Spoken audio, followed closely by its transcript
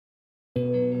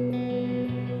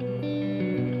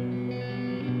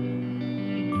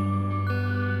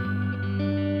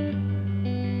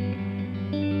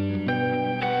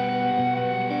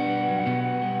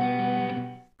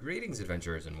Greetings,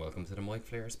 adventurers, and welcome to the Mike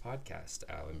Flares podcast.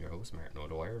 I'm your host, Martin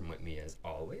O'Dwyer, and with me, as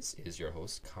always, is your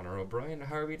host, Conor O'Brien.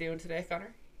 How are we doing today,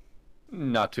 Conor?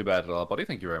 Not too bad at all, buddy.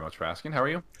 Thank you very much for asking. How are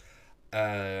you?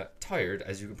 Tired,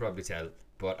 as you can probably tell,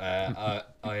 but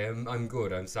I'm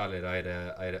good. I'm solid. I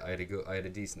had a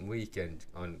decent weekend.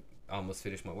 On almost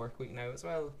finished my work week now as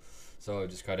well, so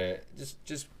just kind of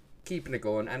just keeping it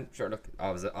going. And sure, look,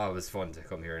 always fun to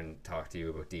come here and talk to you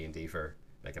about D&D for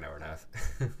like an hour and a half.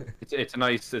 It's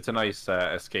a nice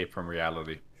escape from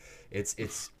reality.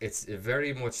 It's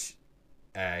very much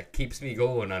keeps me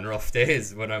going on rough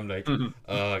days when I'm like,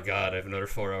 oh god, I have another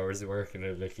 4 hours of work, and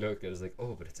I like look, I was like,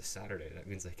 oh, but it's a Saturday. That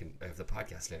means I have the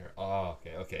podcast later. Oh,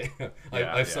 okay. I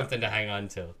have something to hang on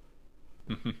to.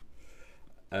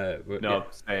 No, yeah.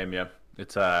 Same, yeah.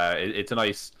 It's a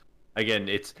nice. Again,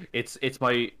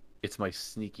 it's my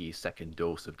sneaky second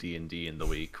dose of D&D in the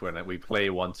week when we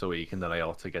play once a week, and then I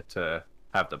also get to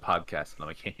have the podcast, and I'm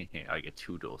like, I get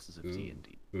 2 doses of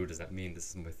D&D. Ooh, does that mean this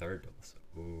is my third dose?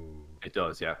 Ooh. It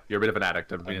does, yeah. You're a bit of an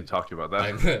addict. I've been to talk to you about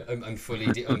that. I'm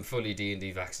fully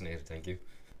D&D vaccinated. Thank you.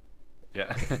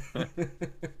 Yeah.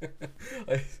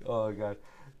 Oh god,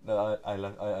 no,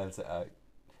 I'll say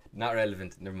not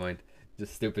relevant. Never mind.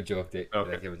 Just stupid joke that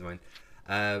came to mind.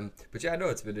 But yeah, no,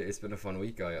 it's been a fun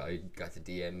week. I got to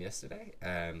DM yesterday.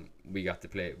 We got to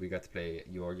play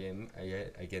your game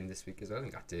again this week as well,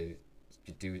 and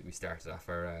we started off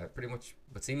our pretty much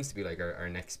what seems to be like our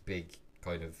next big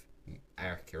kind of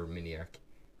arc or mini arc.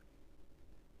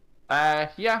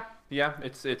 Yeah.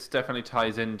 It's definitely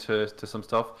ties into some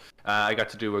stuff. I got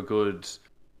to do a good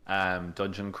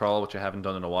dungeon crawl, which I haven't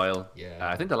done in a while. Yeah.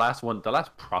 I think the last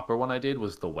proper one I did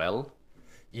was the well.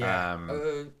 Yeah.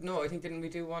 No, I think didn't we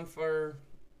do one for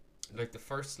like the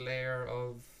first layer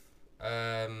of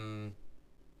Endlicon?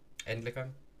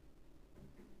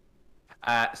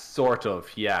 Sort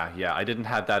of, yeah. I didn't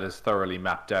have that as thoroughly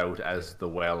mapped out as the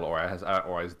well or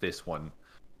as this one.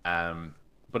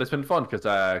 But it's been fun because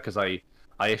I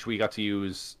actually got to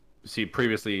use. See,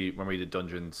 previously when we did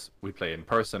dungeons, we play in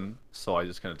person, so I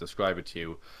just kind of describe it to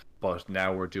you. But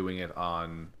now we're doing it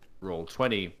on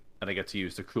Roll20, and I get to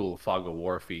use the cool Fog of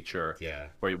War feature. Yeah.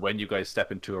 Where when you guys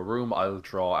step into a room, I'll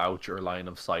draw out your line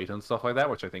of sight and stuff like that,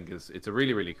 which I think it's a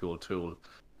really, really cool tool.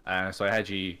 So I had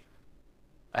you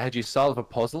solve a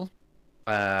puzzle,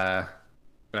 a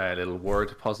little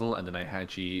word puzzle, and then I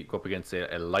had you go up against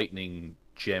a lightning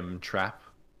gem trap,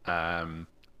 and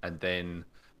then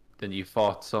you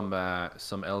fought some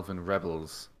elven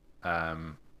rebels.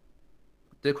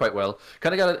 Did quite well.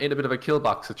 Kind of got in a bit of a kill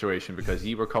box situation because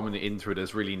you were coming in through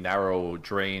this really narrow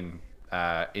drain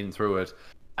in through it,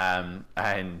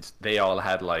 and they all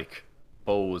had like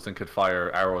bows and could fire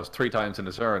arrows 3 times in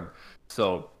a turn.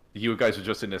 So you guys were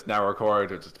just in this narrow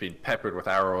corridor, just being peppered with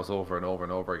arrows over and over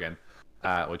and over again,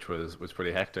 which was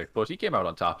pretty hectic. But he came out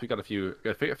on top. You got a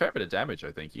fair bit of damage.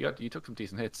 I think you took some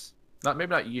decent hits. Maybe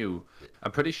not you.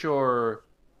 I'm pretty sure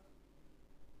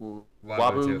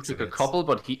Wabu took a couple,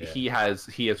 but he has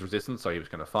resistance, so he was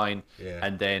kind of fine. Yeah.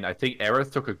 And then I think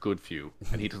Aerith took a good few,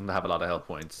 and he doesn't have a lot of health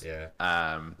points. Yeah.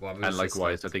 And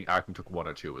likewise, I think Arkham took 1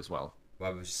 or 2 as well.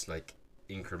 Wabu's just like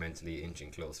incrementally inching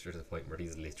closer to the point where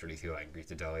he's literally too angry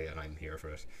to die, and I'm here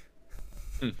for it.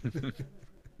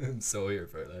 I'm so here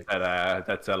for it. Like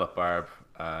that Zealot Barb.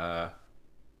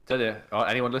 Tell you,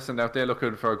 anyone listening out there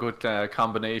looking for a good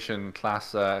combination,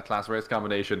 class race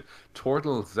combination,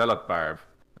 Turtle Zealot Barb.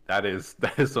 That is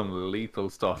some lethal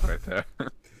stuff right there.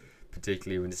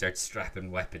 Particularly when they start strapping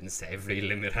weapons to every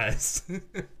limb it has.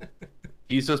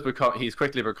 He's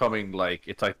quickly becoming like,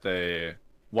 it's like the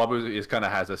Wabu is kind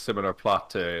of has a similar plot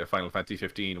to Final Fantasy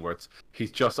 15, where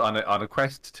he's just on a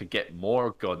quest to get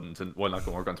more guns and not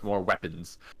more guns, more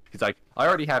weapons. He's like, I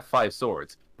already have 5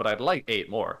 swords, but I'd like 8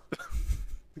 more.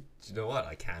 Do you know what?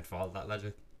 I can't follow that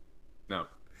logic. No.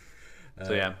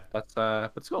 So yeah, but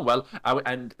it's going well.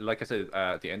 And like I said,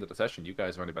 at the end of the session, you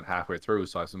guys are only about halfway through,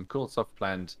 so I have some cool stuff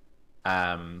planned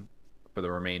for the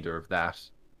remainder of that,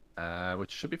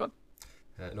 which should be fun.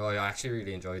 No, I actually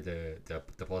really enjoyed the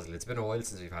puzzle. It's been a while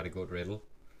since we've had a good riddle,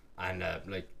 and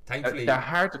like thankfully they're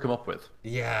hard to come up with.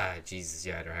 Yeah, Jesus,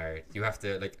 yeah, they're hard. You have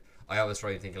to like. I always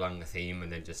try and think along the theme, and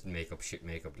then just make up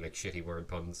like shitty word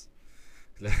puns.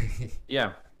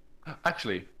 Yeah.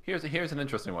 Actually, here's an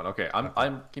interesting one. Okay,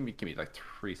 I'm give me like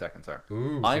 3 seconds there.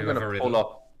 Ooh, I'm gonna pull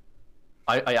up.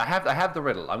 I have the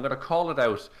riddle. I'm gonna call it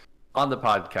out on the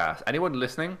podcast. Anyone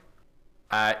listening,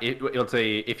 it'll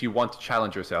say if you want to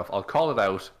challenge yourself. I'll call it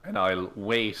out and I'll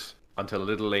wait until a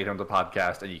little later on the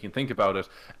podcast, and you can think about it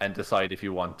and decide if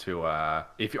you want to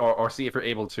or see if you're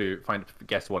able to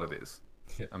guess what it is.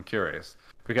 Yeah. I'm curious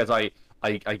because I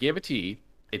gave it to you,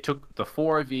 It took the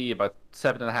 4v about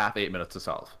 7.5, 8 minutes to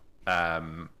solve. A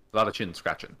lot of chin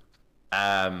scratching.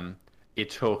 It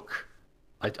took.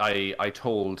 I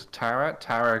told Tara.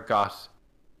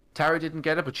 Tara didn't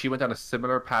get it, but she went down a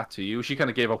similar path to you. She kind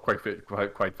of gave up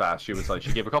quite fast. She was like,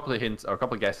 she gave a couple of hints or a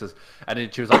couple of guesses, and then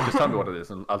she was like, "Just tell me what it is,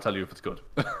 and I'll tell you if it's good."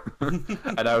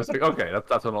 And I was like, "Okay,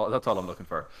 that's all I'm looking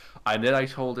for." And then I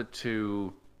told it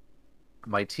to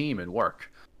my team in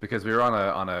work because we were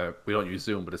on a we don't use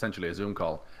Zoom, but essentially a Zoom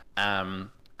call.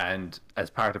 And as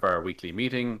part of our weekly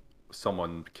meeting,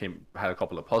 someone had a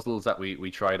couple of puzzles that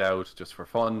we tried out just for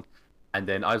fun. And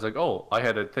then I was like, "Oh, I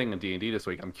had a thing in D&D this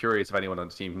week. I'm curious if anyone on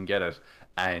the team can get it."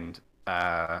 And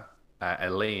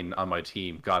Elaine on my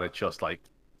team got it just like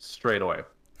straight away.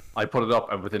 I put it up,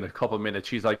 and within a couple of minutes,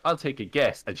 she's like, "I'll take a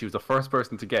guess," and she was the first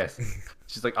person to guess.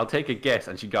 She's like, "I'll take a guess,"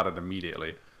 and she got it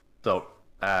immediately. So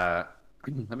let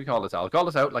me call this out. I'll call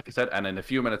this out, like I said, and in a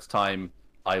few minutes' time,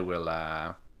 I will.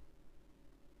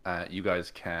 You guys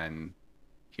can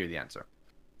hear the answer.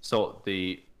 So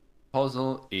the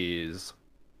puzzle is.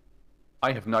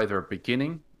 I have neither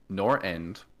beginning nor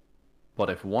end,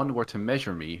 but if one were to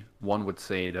measure me, one would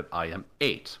say that I am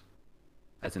 8,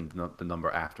 as in the number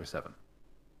after 7.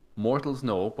 Mortals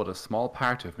know but a small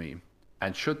part of me,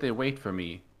 and should they wait for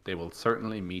me, they will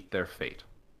certainly meet their fate.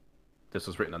 This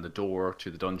was written on the door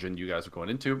to the dungeon you guys are going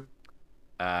into.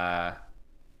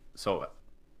 So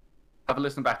have a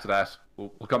listen back to that.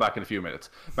 We'll come back in a few minutes.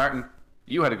 Martin,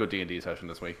 you had a good D&D session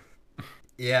this week.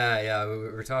 Yeah, we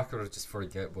were talking about it just before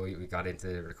we got into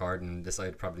the recording and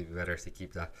decided probably be better to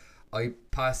keep that. I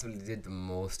possibly did the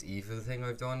most evil thing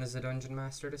I've done as a dungeon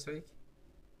master this week.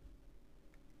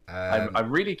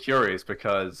 I'm really curious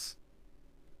because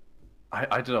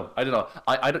I don't know.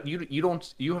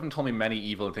 You haven't told me many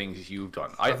evil things you've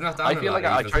done. I've not done I feel like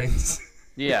I tried. Things.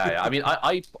 Yeah, I mean,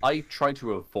 I try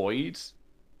to avoid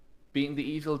being the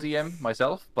evil DM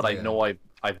myself, but I know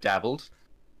I've dabbled.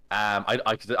 I'm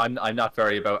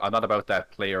not about that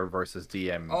player versus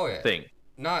DM thing.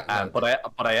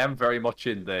 But I am very much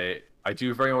in the. I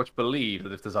do very much believe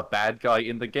that if there's a bad guy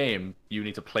in the game, you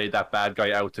need to play that bad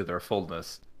guy out to their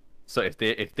fullness. So if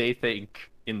they think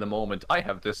in the moment I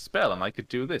have this spell and I could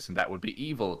do this and that would be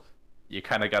evil, you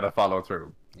kind of gotta follow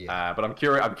through. Yeah. But I'm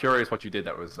curious what you did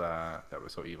that was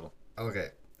so evil. Okay,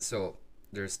 so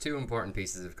there's two important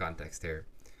pieces of context here.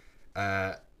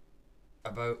 Probably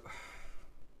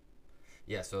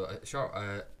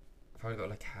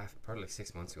about probably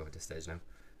 6 months ago at this stage now,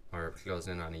 or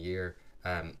closing in on a year.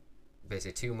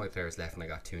 Basically, 2 of my players left, and I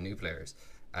got 2 new players.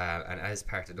 And as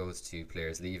part of those 2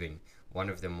 players leaving, one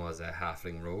of them was a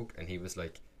halfling rogue, and he was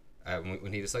like,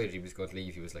 when he decided he was going to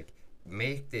leave, he was like,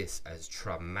 "Make this as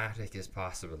traumatic as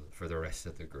possible for the rest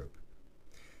of the group."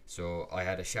 So I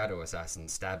had a shadow assassin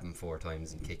stab him 4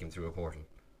 times and kick him through a portal.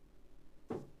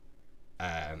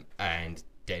 And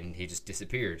then he just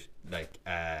disappeared. The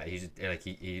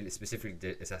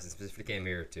assassin specifically came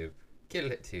here to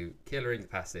kill or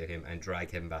incapacitate him and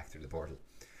drag him back through the portal.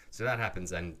 So that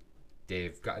happens, and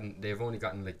they've only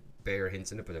gotten like bare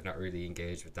hints in it, but they've not really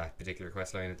engaged with that particular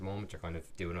quest line at the moment. They're kind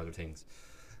of doing other things.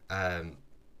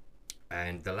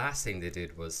 And the last thing they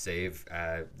did was save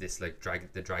this the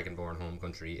dragonborn home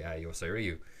country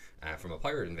Yosiryu from a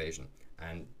pirate invasion,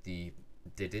 and they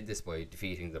did this by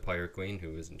defeating the pirate queen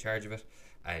who was in charge of it,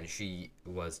 and she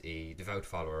was a devout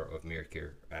follower of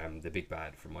Mirkir, the big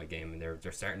bad from my game, and they're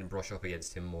starting to brush up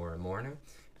against him more and more now.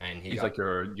 And he's like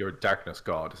your darkness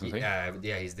god, isn't he?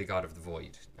 Yeah, he's the god of the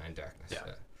void and darkness.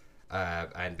 Yeah.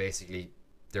 And basically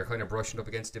they're kind of brushing up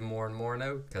against him more and more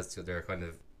now because they're kind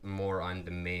of more on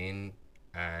the main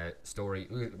story,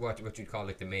 what you'd call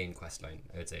like the main quest line,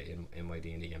 I would say, in my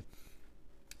D&D game.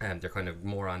 They're kind of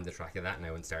more on the track of that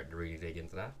now and starting to really dig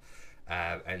into that.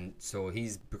 And so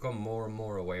he's become more and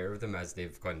more aware of them as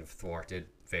they've kind of thwarted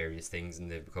various things,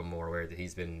 and they've become more aware that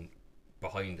he's been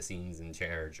behind the scenes in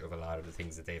charge of a lot of the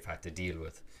things that they've had to deal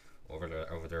with over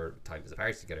their time as a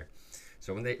party together.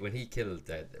 So when they killed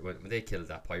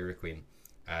that pirate queen,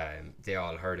 they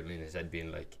all heard him in his head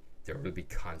being like, "There will be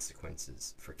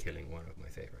consequences for killing one of my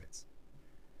favorites."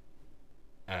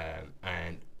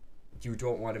 And you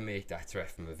don't want to make that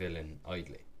threat from a villain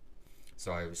idly.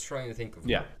 So I was trying to think of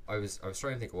I was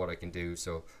trying to think of what I can do.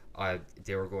 So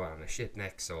they were going on a ship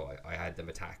next, so I had them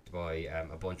attacked by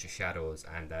a bunch of shadows,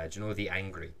 and do you know the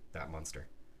Angry, that monster?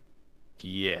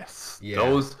 Yes. Yeah.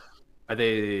 Those are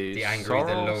they the Angry,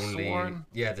 the lonely. Sworn?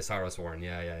 Yeah, the Sorrow Sworn.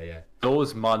 Yeah.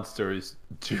 Those monsters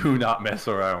do not mess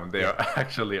around. They are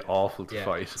actually awful to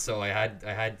fight. So I had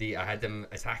them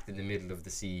attacked in the middle of the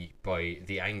sea by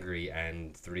the Angry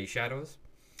and 3 shadows.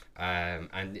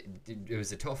 And it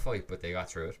was a tough fight, but they got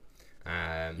through it.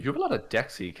 You have a lot of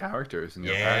Dexy characters in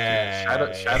your party.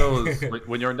 Yeah. Shadows,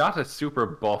 when you're not a super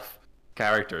buff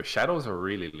character, shadows are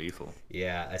really lethal.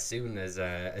 Yeah, as soon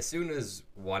as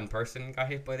one person got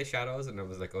hit by the shadows, and I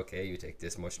was like, okay, you take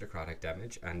this much necrotic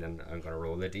damage, and then I'm gonna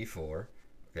roll a d4.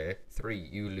 Okay, 3,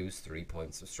 you lose 3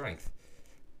 points of strength.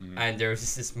 Mm. And there was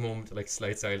just this moment, like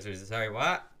slight silence. Where sorry,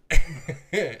 what?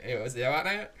 It was what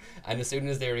now? And as soon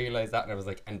as they realized that, and I was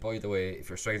like, and by the way, if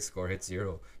your strength score hits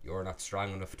 0, you're not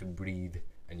strong enough to breathe,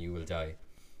 and you will die.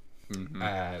 Mm-hmm.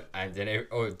 And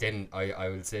then I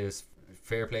will say it was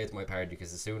fair play to my party,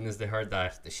 because as soon as they heard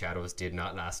that, the shadows did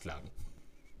not last long.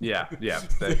 Yeah.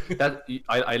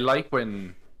 I like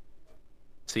when,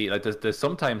 see, like there's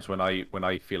sometimes when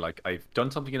I feel like I've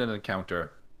done something in an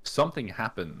encounter, something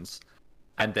happens,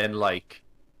 and then like,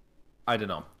 I don't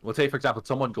know. We'll say, for example,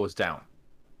 someone goes down.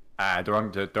 They're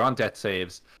on death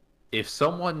saves. If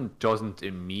someone doesn't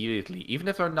immediately, even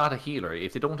if they're not a healer,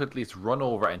 if they don't at least run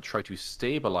over and try to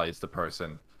stabilize the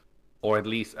person, or at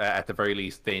least at the very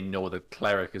least they know the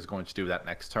cleric is going to do that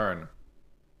next turn,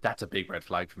 that's a big red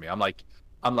flag for me. I'm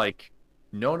like,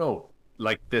 no,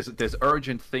 like there's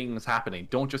urgent things happening.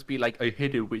 Don't just be like, I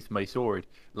hit it with my sword.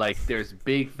 Like there's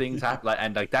big things happening,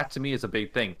 and like that to me is a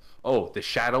big thing. Oh, the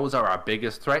shadows are our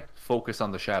biggest threat. Focus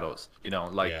on the shadows.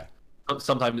 Like Yeah.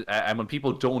 sometimes, and when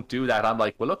people don't do that, I'm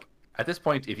like, well, look, at this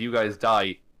point, if you guys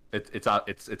die, it's off.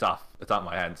 It's on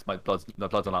my hands. The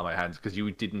blood's on my hands because you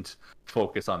didn't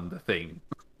focus on the thing.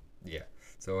 Yeah.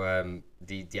 So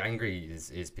the angry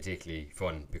is particularly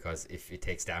fun, because if it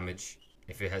takes damage,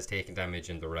 if it has taken damage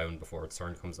in the round before its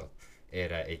turn comes up,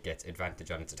 it gets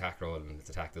advantage on its attack roll, and its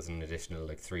attack does an additional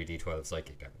like 3d12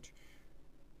 psychic damage.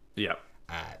 Yeah.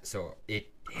 So it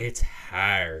hits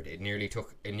hard. It nearly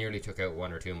took out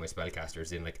one or two of my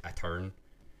spellcasters in like a turn,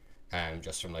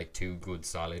 just from like 2 good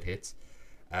solid hits.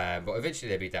 But eventually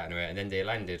they beat that anyway, and then they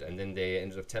landed, and then they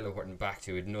ended up teleporting back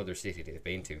to another city they've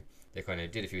been to. They kind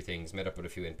of did a few things, met up with a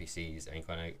few NPCs, and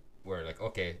kind of were like,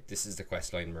 okay, this is the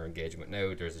quest line we're engaging with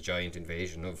now. There's a giant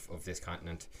invasion of this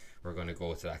continent. We're going to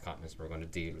go to that continent. We're going to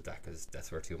deal with that, because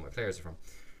that's where 2 of my players are from.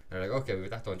 And they're like, okay,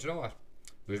 with that done, do you know what?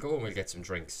 We'll go and we'll get some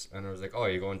drinks. And I was like, oh,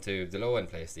 you're going to the low end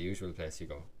place, the usual place you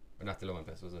go. Or not the low end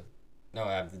place, was it? No,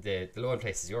 the low end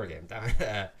place is your game, damn it.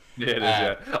 Yeah, it is,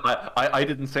 yeah. I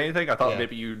didn't say anything. I thought Yeah.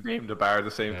 maybe you named the bar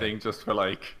the same thing just for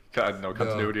like, I don't know,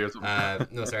 continuity or something.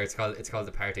 No, sorry, it's called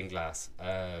the Parting Glass.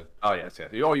 Oh yes,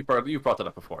 yeah. Oh, you brought that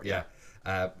up before. Yeah.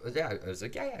 Yeah, I was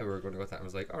like, yeah, we're going to go to that. I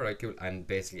was like, all right, cool. And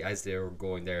basically, as they were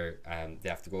going there, they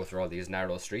have to go through all these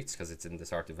narrow streets, because it's in the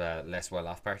sort of less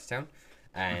well-off part of town.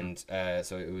 And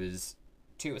so it was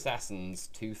 2 assassins,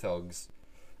 2 thugs,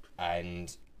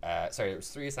 and it was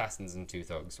 3 assassins and 2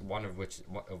 thugs. One of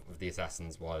the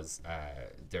assassins was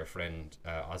their friend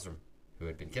Osram, who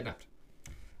had been kidnapped.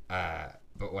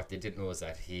 But what they didn't know is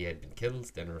that he had been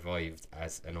killed, then revived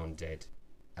as an undead,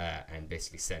 and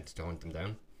basically sent to hunt them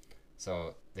down.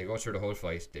 So they go through the whole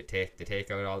fight. They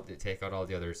take out all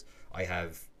the others.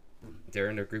 They're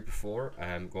in a group of 4.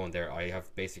 Going there. I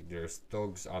have basically, there's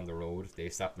thugs on the road. They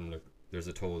stop them. Like, there's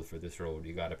a toll for this road.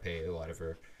 You gotta pay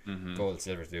whatever gold,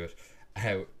 silver to do it.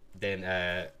 Then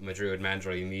my druid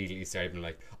Mandroy immediately started being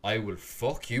like, I will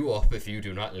fuck you up if you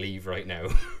do not leave right now.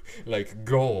 Like,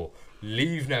 go,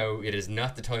 leave now. It is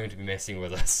not the time to be messing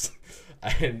with us.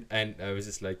 and I was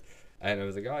just like, oh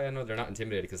yeah, no, they're not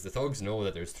intimidated, because the thugs know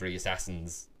that there's 3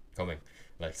 assassins coming,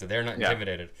 like, so they're not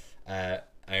intimidated. And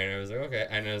I was like, okay,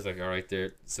 and I was like, all right,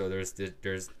 they're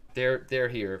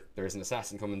here. There's an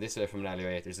assassin coming this way from an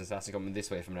alleyway. There's an assassin coming this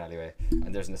way from an alleyway,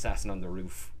 and there's an assassin on the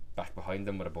roof back behind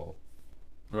them with a bow.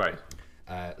 Right.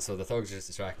 So the thugs are just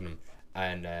distracting them,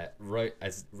 and right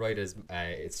as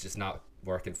it's just not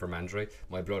working for Mandroy.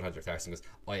 My Bloodhunter Tarson goes,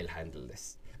 I'll handle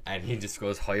this, and he just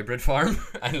goes hybrid form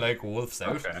and like wolfs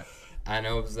out. Okay. And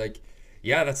I was like,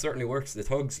 yeah, that certainly works. The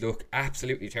thugs look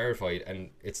absolutely terrified,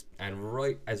 and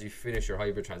right as you finish your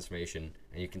hybrid transformation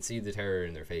and you can see the terror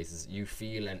in their faces, you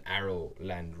feel an arrow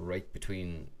land right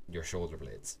between your shoulder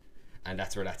blades, and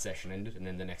that's where that session ended. And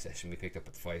then the next session we picked up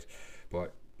at the fight.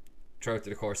 But throughout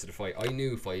the course of the fight, I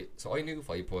knew if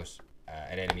I put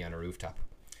an enemy on a rooftop,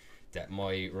 that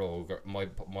my rogue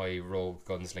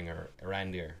gunslinger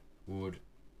Randir would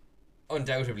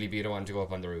undoubtedly be the one to go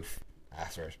up on the roof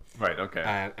after it. Right.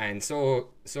 Okay. And so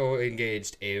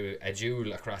engaged a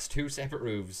duel across 2 separate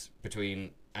roofs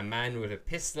between a man with a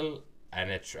pistol and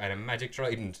a magic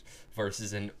trident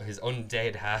versus his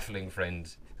undead halfling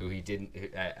friend who he didn't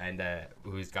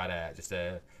who's got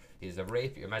he's a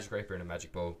magic rapier and a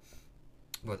magic bow.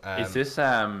 But is this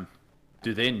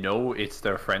do they know it's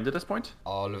their friend at this point?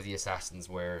 All of the assassins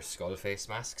wear skull face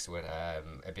masks with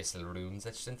abyssal runes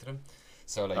etched into them.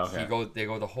 So like Okay. they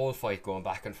go the whole fight going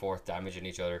back and forth, damaging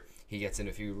each other. He gets in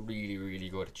a few really really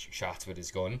good shots with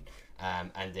his gun,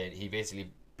 and then he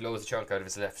basically blows a chunk out of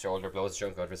his left shoulder, blows a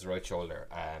chunk out of his right shoulder,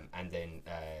 and then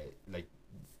like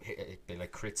it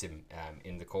like crits him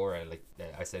in the core. Like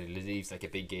I said, it leaves like a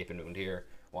big gaping wound here,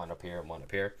 one up here and one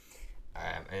up here.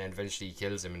 And then eventually he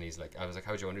kills him, and he's like, I was like,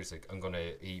 how'd you want to do this? Like, I'm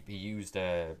gonna. He used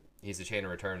he's a chain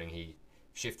of returning. He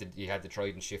shifted. He had the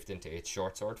trident shift into its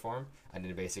short sword form, and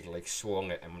then basically like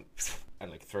swung it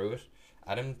and like threw it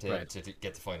at him to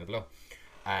get the final blow.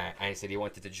 And he said he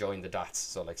wanted to join the dots,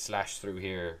 so like slash through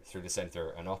here, through the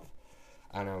center and up.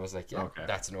 And I was like, yeah,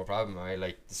 that's no problem. I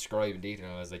like describe in detail.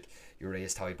 And I was like, you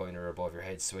raise tie binder above your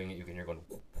head, swing it. You can hear going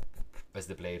as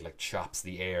the blade like chops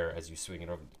the air as you swing it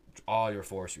over. All your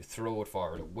force, you throw it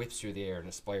forward, it whips through the air in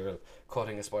a spiral,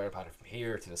 cutting a spiral pattern from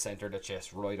here to the center of the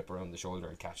chest, right up around the shoulder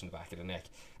and catching the back of the neck,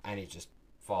 and he just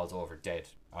falls over dead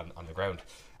on the ground.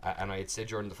 And I had said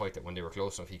during the fight that when they were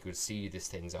close enough, he could see this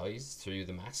thing's eyes through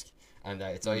the mask, and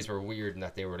its eyes were weird in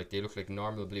that they looked like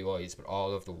normal blue eyes, but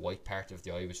all of the white part of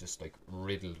the eye was just like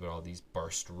riddled with all these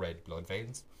burst red blood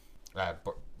veins,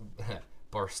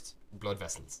 burst blood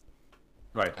vessels.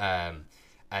 Right.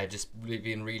 Just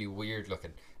being really weird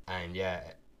looking. And yeah,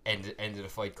 end of the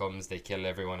fight comes, they kill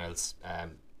everyone else.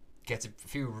 Gets a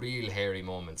few real hairy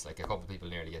moments, like a couple of people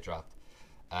nearly get dropped.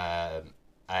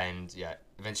 And yeah,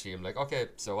 eventually I'm like, okay,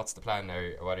 so what's the plan now?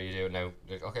 What are you doing now?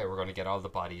 Like, okay, we're going to get all the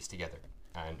bodies together,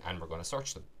 and we're going to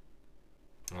search them.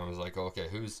 And I was like, okay,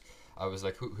 who's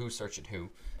searching who?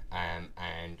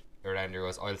 And Orlando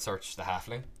goes, I'll search the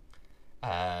halfling.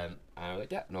 And I was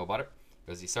like, yeah, no bother,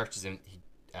 because he searches him.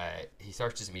 He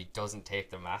searches him. He doesn't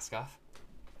take the mask off.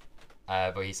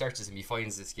 But he searches him, he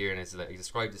finds this gear, and it's like, he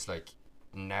described this like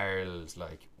gnarled,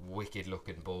 like wicked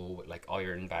looking bow with like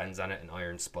iron bands on it and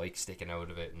iron spikes sticking out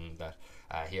of it, and that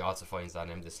he also finds on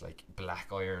him this like black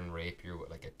iron rapier with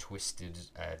like a twisted,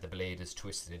 the blade is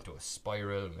twisted into a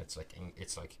spiral, and it's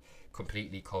like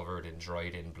completely covered in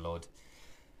dried in blood.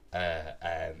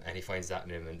 And he finds that in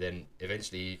him, and then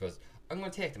eventually he goes, I'm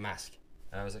going to take the mask.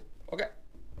 And I was like, okay.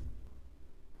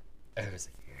 And I was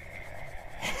like,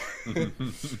 and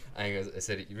I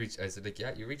said,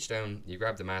 yeah, you reach down, you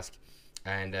grab the mask,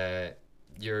 and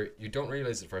you don't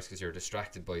realize at first because you're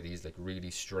distracted by these like really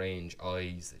strange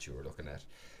eyes that you were looking at,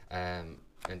 and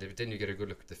then you get a good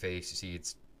look at the face. You see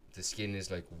the skin is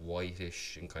like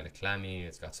whitish and kind of clammy.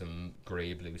 It's got some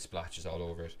grey blue splotches all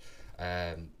over it,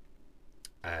 and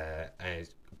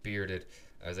it's bearded.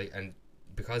 I was like, and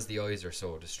because the eyes are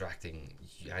so distracting,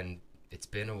 and it's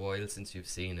been a while since you've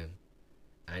seen him,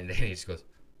 and then he just goes,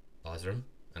 Osram,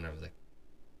 and I was like,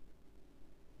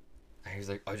 and he was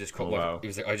like, I just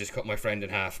cut my friend in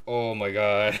half. Oh my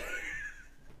god.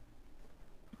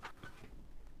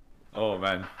 Oh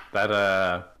man,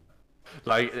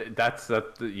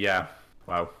 yeah,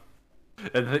 wow.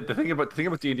 And the thing about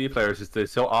D&D players is they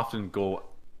so often go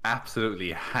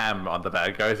absolutely ham on the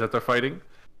bad guys that they're fighting,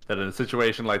 that in a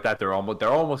situation like that they're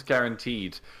almost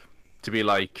guaranteed to be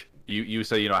like, you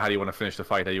say, how do you want to finish the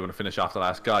fight? How do you want to finish off the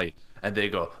last guy? And they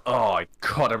go, oh, I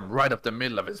cut him right up the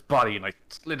middle of his body, and I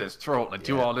slit his throat, and I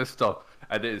do all this stuff.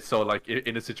 And so, like,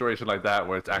 in a situation like that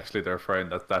where it's actually their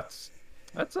friend, that's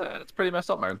pretty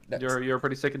messed up, man. You're a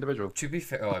pretty sick individual. To be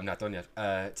fair, I'm not done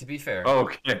yet. To be fair,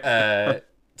 okay.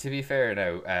 To be fair,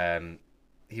 now,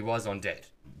 he was undead.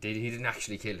 He didn't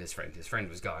actually kill his friend. His friend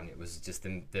was gone. It was just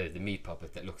the meat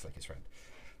puppet that looks like his friend.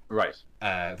 Right.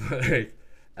 But like,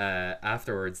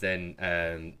 afterwards, then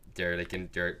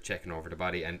they're checking over the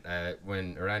body, and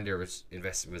when Orandir was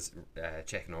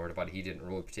checking over the body, he didn't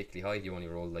roll particularly high. He only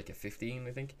rolled like a 15,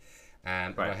 I think.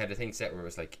 Right. But I had a thing set where it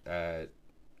was like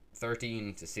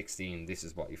 13 to 16. This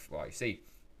is what you see,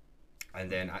 and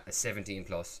then a 17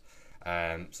 plus.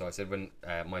 So I said when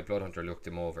my blood hunter looked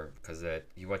him over, because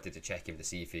he wanted to check him to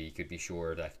see if he could be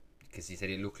sure that, because he said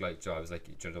he looked like, so I was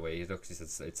like, the way he looks, he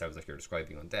said it sounds like you're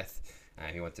describing undeath,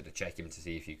 and he wanted to check him to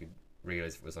see if you could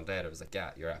realize if it was undead. I was like, yeah,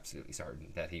 you're absolutely certain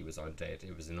that he was undead.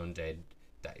 It was an undead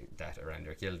that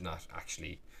Arander killed, not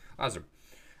actually Osram.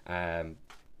 And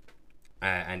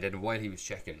then while he was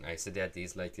checking, I said they had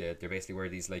these like they basically wear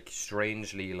these like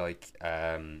strangely like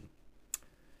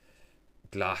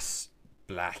glass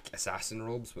black assassin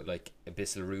robes with like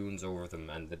abyssal runes over them,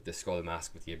 and the skull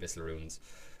mask with the abyssal runes,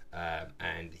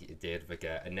 and they had like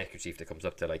a neckerchief that comes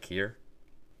up to like here,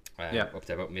 up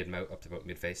to about mid mouth, up to about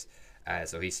mid face.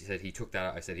 So he said he took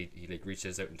that. I said he like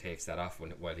reaches out and takes that off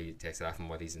while he takes it off, and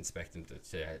while he's inspecting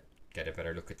to get a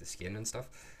better look at the skin and stuff.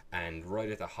 And right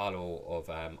at the hollow of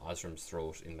Osram's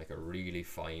throat, in like a really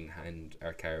fine hand,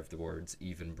 are carved the words,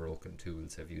 "Even broken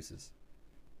tools have uses."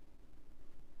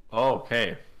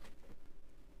 Okay.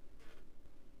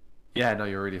 Yeah, no,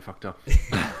 you're really fucked up.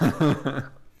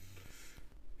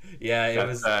 Yeah, it That's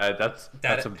was that's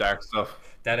that some dark stuff.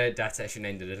 that session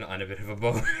ended on a bit of a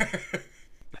bummer.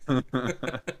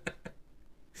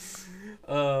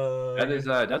 Oh, That is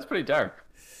that's pretty dark.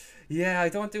 yeah, I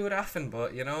don't do it often,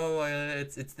 but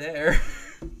it's there.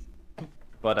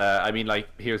 But I mean, like,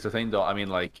 here's the thing, though. I mean,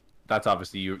 like, that's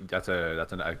obviously you.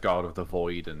 A god of the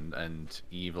void and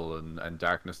evil and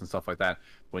darkness and stuff like that.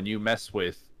 When you mess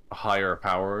with higher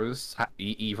powers,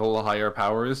 evil higher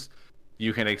powers,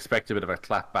 you can expect a bit of a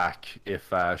clap back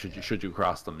if should you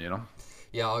cross them. You know.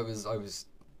 Yeah, I was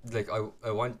like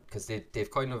I want because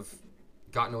they've kind of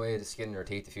gotten away with the skin in their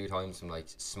teeth a few times from like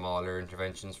smaller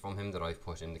interventions from him that I've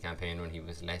put in the campaign when he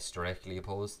was less directly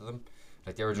opposed to them.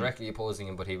 Like they were directly opposing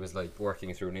him, but he was like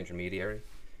working through an intermediary.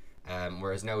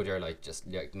 Whereas now they're like just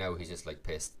like now he's just like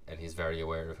pissed and he's very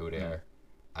aware of who they are.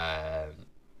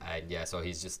 And yeah, so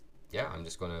he's just yeah. I'm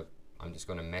just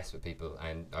gonna mess with people,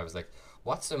 and I was like,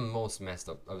 what's the most messed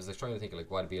up? I was like trying to think of like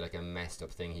what'd be like a messed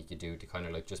up thing he could do to kind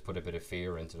of like just put a bit of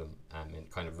fear into them, and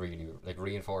kind of really like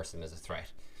reinforce them as a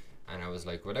threat. And I was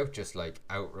like, without just like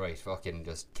outright fucking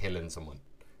just killing someone,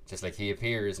 just like he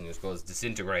appears and just goes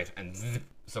disintegrate and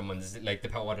someone's like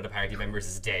one of the party members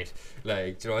is dead.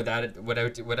 Like that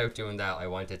without doing that, I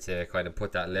wanted to kind of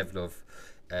put that level of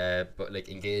but like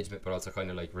engagement, but also kind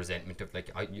of like resentment of like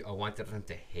I wanted them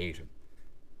to hate him.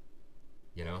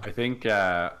 I think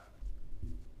okay,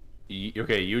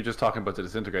 you just talking about the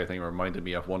disintegrate thing reminded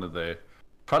me of one of the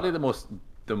probably the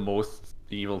most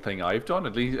evil thing I've done,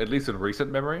 at least in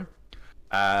recent memory.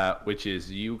 Which is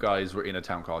you guys were in a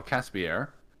town called Caspier,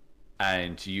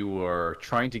 and you were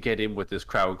trying to get in with this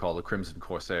crowd called the Crimson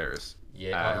Corsairs,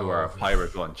 Yeah. who are a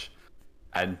pirate bunch,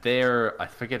 and I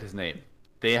forget his name.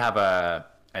 They have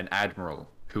an admiral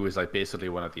who is like basically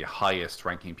one of the highest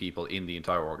ranking people in the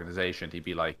entire organization. He'd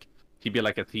be like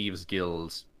a thieves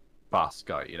guild boss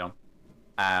guy, you know.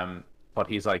 But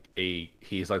he's like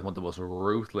one of the most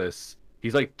ruthless.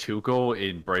 He's like Tuco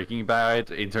in Breaking Bad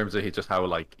in terms of just how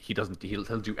like he'll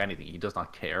do anything. He does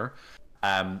not care.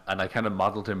 And I kind of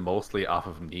modeled him mostly off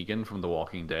of Negan from The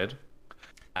Walking Dead.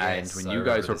 And Yes, when I you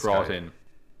remember guys were this brought guy.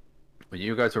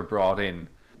 in,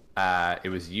 it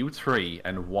was you three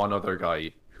and one other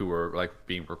guy who were like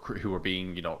being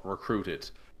recruited.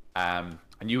 And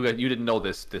you didn't know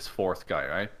this fourth guy,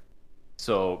 right?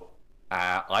 So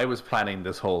I was planning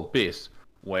this whole bit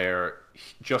where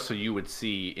just so you would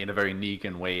see in a very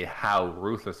Negan way how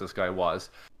ruthless this guy was,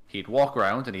 he'd walk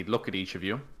around and he'd look at each of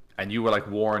you, and you were like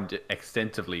warned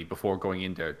extensively before going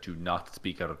in there: do not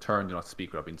speak out of turn, do not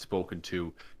speak without being spoken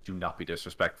to, do not be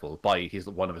disrespectful. He's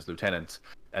one of his lieutenants,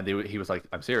 and he was like,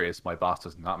 "I'm serious, my boss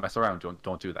does not mess around.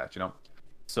 Don't do that," you know.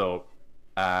 So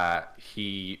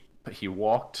he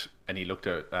walked and he looked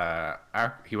at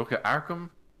Arkham,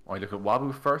 or he looked at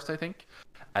Wabu first, I think,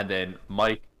 and then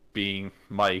Mike, being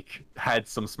Mike, had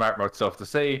some smart mouth stuff to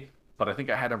say, but I think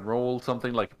I had him roll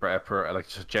something like like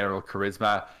just general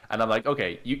charisma, and I'm like,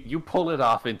 okay, you pull it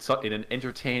off in an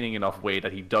entertaining enough way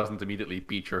that he doesn't immediately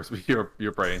beat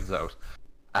your brains out.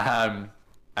 Um,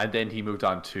 and then he moved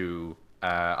onto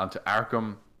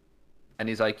Arkham, and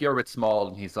he's like, "You're a bit small,"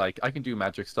 and he's like, "I can do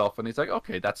magic stuff," and he's like,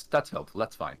 "Okay, that's helpful,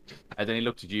 that's fine." And then he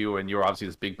looked at you, and you're obviously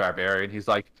this big barbarian. He's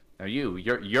like, "Now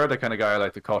you're the kind of guy I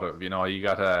like to cut of. You know, I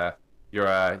got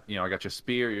your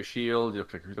spear, your shield. You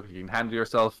look like you can handle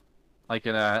yourself. I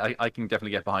can definitely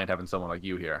get behind having someone like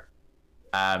you here."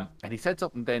 And he said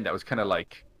something then that was kind of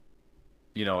like,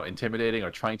 intimidating or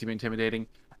trying to be intimidating.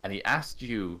 And he asked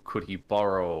you, could he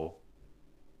borrow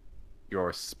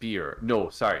your spear? No,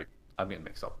 sorry, I'm getting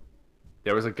mixed up.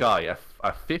 There was a guy,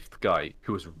 a fifth guy,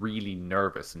 who was really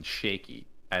nervous and shaky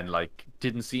and like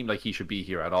didn't seem like he should be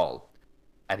here at all.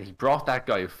 And he brought that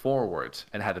guy forward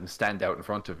and had him stand out in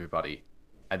front of everybody.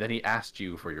 And then he asked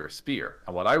you for your spear.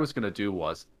 And what I was going to do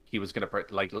was he was going to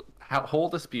like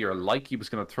hold the spear like he was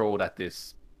going to throw it at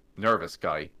this nervous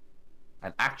guy.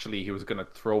 And actually, he was going to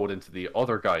throw it into the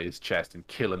other guy's chest and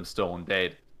kill him stone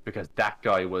dead, because that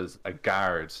guy was a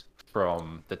guard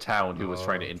from the town who was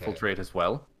trying to Okay. infiltrate as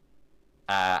well.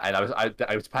 And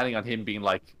I was planning on him being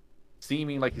like,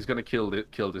 seeming like he's gonna kill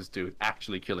this dude,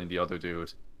 actually killing the other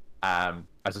dude,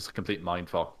 as a complete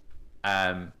mindfuck.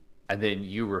 And then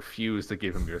you refuse to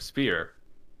give him your spear,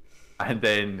 and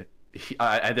then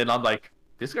I'm like,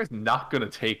 this guy's not gonna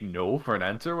take no for an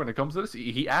answer when it comes to this.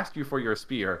 He asked you for your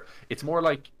spear. It's more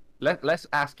like less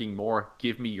asking, more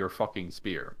give me your fucking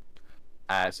spear.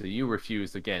 So you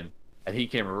refused again, and he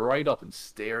came right up and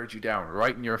stared you down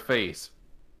right in your face.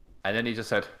 And then he just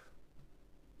said,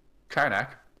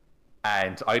 Karnak.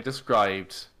 And I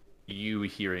described you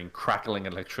hearing crackling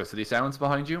electricity sounds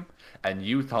behind you, and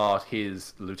you thought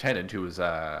his lieutenant, who was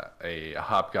a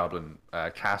hobgoblin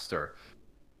caster,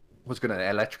 was going to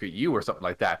electrocute you or something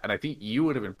like that. And I think you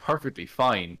would have been perfectly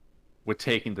fine with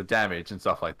taking the damage and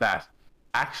stuff like that.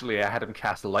 Actually, I had him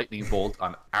cast a lightning bolt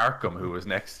on Arkham, who was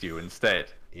next to you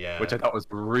instead. Yeah. Which I thought was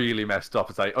really messed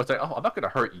up. I was like, oh, I'm not going to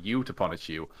hurt you to punish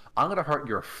you. I'm going to hurt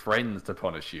your friends to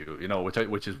punish you. You know,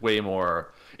 which is way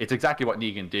more. It's exactly what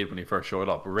Negan did when he first showed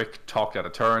up. Rick talked out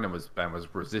of turn and was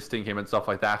resisting him and stuff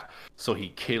like that. So he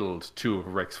killed two of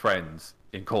Rick's friends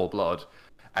in cold blood.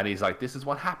 And he's like, this is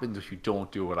what happens if you don't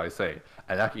do what I say.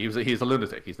 And he's a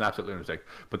lunatic. He's an absolute lunatic.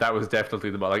 But that was definitely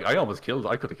like, I could have killed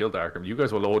Arkham. You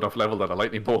guys were low enough level that a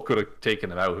lightning bolt could have taken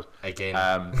him out. Again.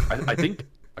 I think,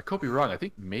 I could be wrong. I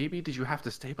think maybe, did you have to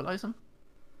stabilize him?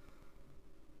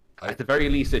 At the very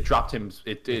least, it dropped him.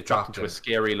 It dropped him to a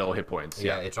scary low hit points.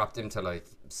 Yeah, it dropped him to like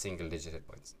single digit hit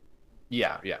points.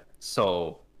 Yeah.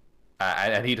 So,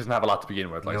 and he doesn't have a lot to begin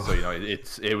with. Like, no. So, you know,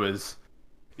 it was.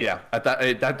 Yeah,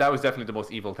 that was definitely the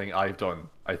most evil thing I've done,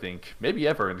 I think, maybe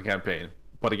ever in the campaign.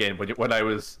 But again, when I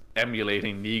was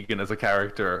emulating Negan as a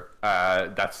character,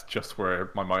 that's just where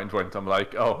my mind went. I'm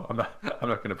like, oh, I'm not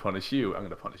going to punish you. I'm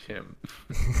going to punish him.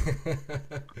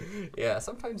 Yeah,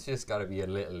 sometimes you just got to be a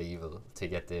little evil to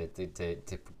get to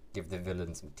give the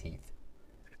villain some teeth.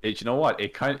 You know what?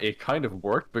 It kind of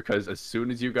worked, because as soon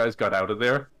as you guys got out of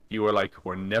there, you were like,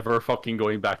 we're never fucking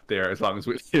going back there as long as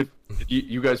we live.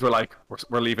 You guys were like,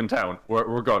 we're leaving town.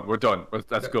 We're gone. We're done.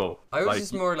 Let's go. I was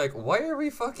just more like, why are we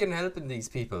fucking helping these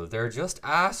people? They're just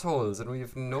assholes, and we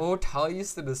have no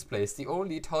ties to this place. The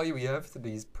only tie we have to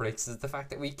these pricks is the fact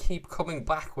that we keep coming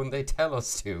back when they tell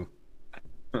us to.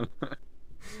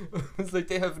 It's like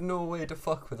they have no way to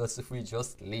fuck with us if we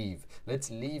just leave.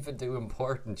 Let's leave and do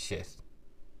important shit.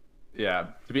 Yeah,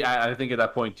 I think at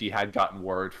that point you had gotten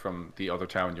word from the other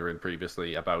town you're in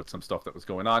previously about some stuff that was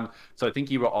going on. So I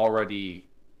think you were already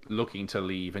looking to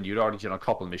leave, and you'd already done a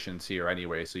couple missions here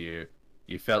anyway. So you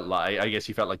felt like, I guess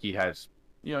you felt like you had,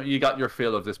 you know, you got your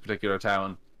fill of this particular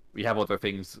town. We have other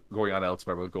things going on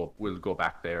elsewhere. We'll go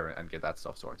back there and get that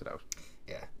stuff sorted out.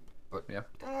 Yeah, but yeah,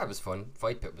 that was fun.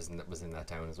 Fight Pit was in that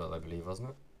town as well, I believe, wasn't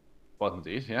it? Was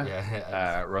indeed, yeah.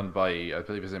 Yeah. Run by, I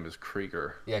believe his name was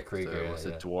Krieger. Yeah, Krieger. Was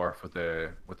a dwarf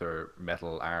with their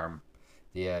metal arm.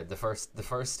 Yeah, the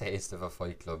first taste of a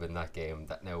fight club in that game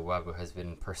that now Wabu has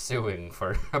been pursuing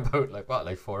for about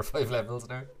like 4 or 5 levels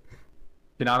now.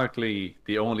 Canonically,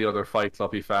 the only other fight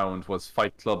club he found was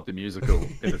Fight Club the musical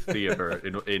in a theater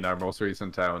in our most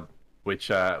recent town, which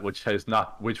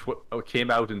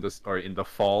came out in the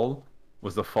fall,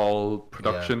 was the fall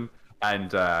production. Yeah.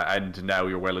 And now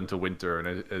you're well into winter,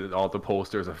 and all the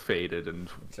posters are faded and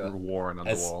worn on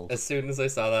the walls. As soon as I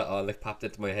saw that, all like popped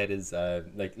into my head is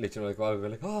literally like, wow, we're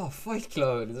like, oh, Fight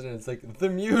Club, and it's like the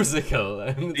musical,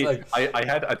 and it's like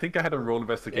I think I had a roll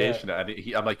investigation,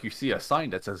 and I'm like, you see a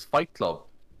sign that says Fight Club,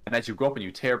 and as you go up and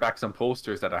you tear back some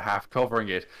posters that are half covering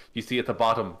it, you see at the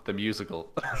bottom the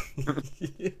musical.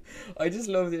 I just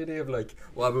love the idea of like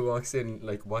Wabu walks in,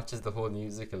 like watches the whole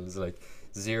musical, is like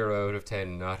 0 out of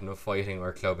 10, not enough fighting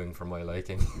or clubbing for my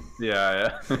liking.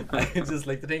 Yeah. I just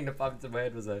like the thing that popped into my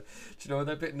head was do you know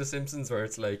that bit in The Simpsons where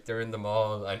it's like they're in the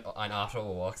mall and Otto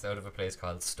walks out of a place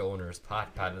called Stoner's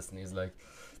Palace and he's like,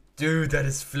 dude, that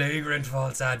is flagrant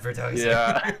false advertising.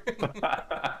 Yeah.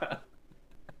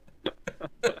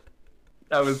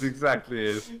 That was exactly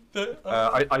it.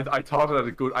 I thought of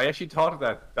that I actually thought of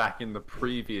that back in the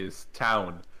previous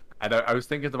town. And I was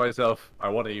thinking to myself, I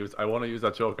want to use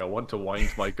that joke. I want to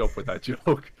wind Mike up with that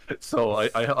joke. So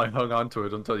I hung on to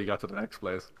it until you got to the next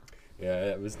place.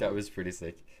 Yeah, that was pretty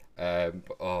sick. But,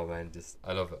 oh man,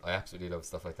 I love it. I absolutely love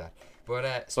stuff like that.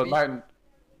 But Martin,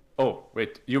 oh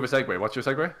wait, you have a segue. What's your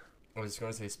segue? I was just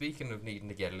going to say, speaking of needing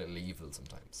to get a little evil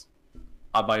sometimes.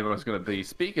 I was going to be,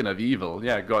 speaking of evil,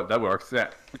 yeah, God, that works,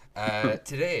 yeah.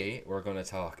 Today, we're going to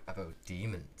talk about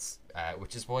demons,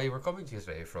 which is why we're coming to you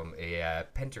today from a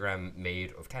pentagram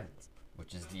made of candles,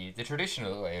 which is the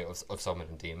traditional way of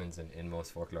summoning demons in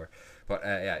most folklore. But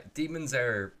yeah, demons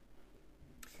are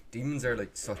like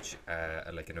such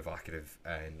like an evocative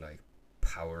and like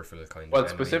powerful kind of. Well,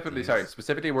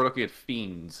 specifically we're looking at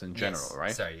fiends in general, yes,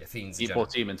 right? Sorry, yeah, fiends.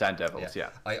 Both demons and devils, yeah.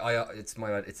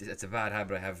 It's a bad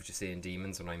habit I have of just saying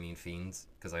demons when I mean fiends,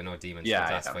 because I know demons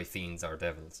classify fiends or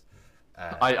devils.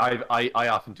 I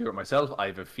often do it myself. I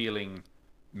have a feeling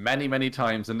many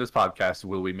times in this podcast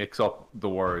will we mix up the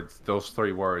words, those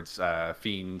 3 words,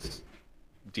 fiends,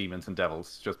 demons, and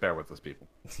devils. Just bear with us, people.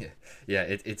 Yeah,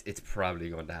 it's probably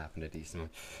going to happen a decent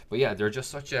amount. But yeah, they're just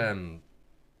such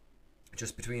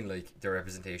just between like their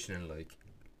representation and like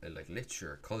like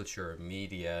literature, culture,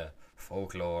 media,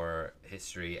 folklore,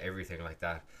 history, everything like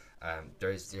that.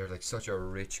 There's like such a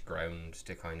rich ground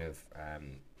to kind of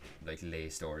like lay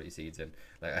story seeds in.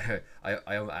 Like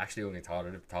I actually only thought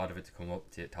of it to come up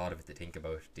to thought of it to think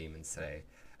about demons today,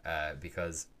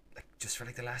 because like just for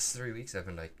like the last 3 weeks I've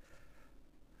been like,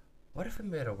 what if we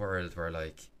made a world where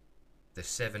like the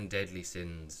seven deadly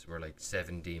sins were like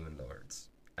seven demon lords,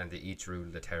 and they each rule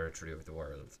the territory of the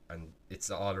world, and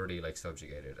it's already like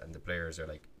subjugated, and the players are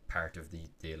like part of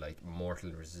the like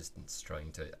mortal resistance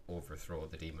trying to overthrow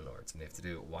the demon lords, and they have to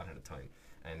do it one at a time,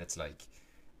 and it's like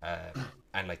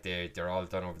and like they're all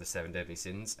done over the seven deadly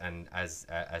sins, and as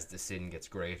the sin gets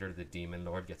greater, the demon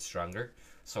lord gets stronger.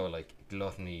 So like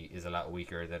gluttony is a lot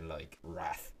weaker than like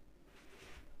wrath.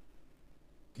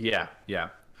 Yeah, yeah.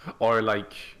 Or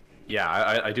like,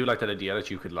 yeah, I do like that idea that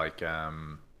you could like,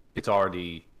 it's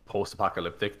already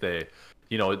post-apocalyptic. There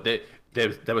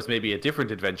was maybe a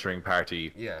different adventuring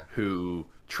party Yeah. who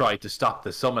tried to stop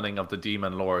the summoning of the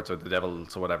demon lords or the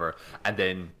devils or whatever, and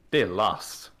then they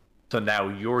lost. So now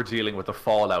you're dealing with the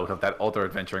fallout of that other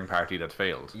adventuring party that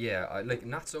failed. Yeah, like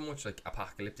not so much like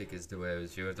apocalyptic is the way I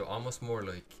was viewed. They're almost more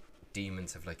like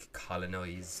demons have like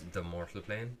colonized the mortal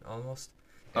plane almost.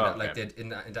 In Oh, that okay. like in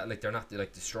that like they're not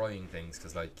like destroying things,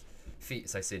 because like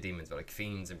I say demons, but like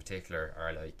fiends in particular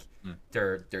are like Hmm.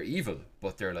 they're evil,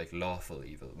 but they're like lawful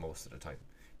evil most of the time.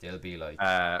 They'll be like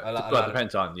a Well, it lot of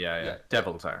depends on, yeah, yeah. yeah,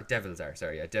 Devils are. devils are,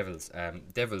 sorry, yeah,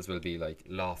 devils will be like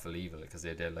lawful evil, because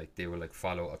they will like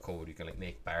follow a code. You can like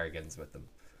make bargains with them,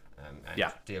 and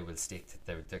Yeah. they will stick to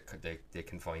the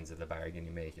confines of the bargain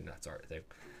you make and that sort of thing.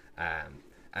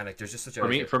 And like there's just such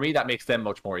a For me, that makes them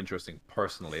much more interesting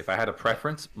personally. If I had a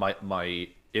preference,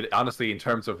 it honestly, in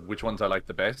terms of which ones I like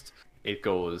the best, it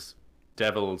goes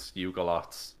devils,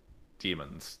 Yugolots,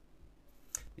 demons.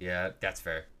 yeah, that's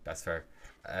fair, that's fair.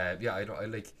 Yeah, I don't I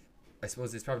like I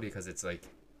suppose it's probably because it's like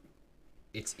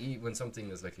when something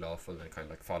is like lawful and kind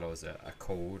of like follows a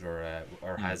code, or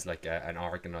Hmm. has like an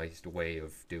organized way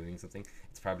of doing something.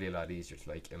 It's probably a lot easier to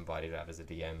like embody that as a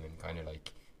DM and kind of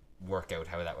like work out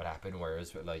how that would happen.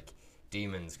 Whereas with like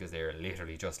demons, because they're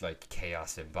literally just like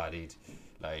chaos embodied,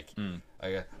 like Hmm.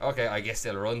 okay, I guess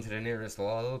they'll run to the nearest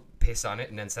wall, piss on it,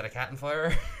 and then set a cat on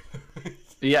fire.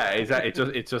 Yeah, exactly.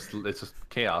 It's just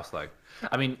chaos. Like,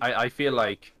 I mean, I feel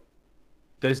like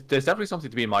there's definitely something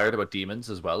to be admired about demons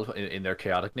as well in their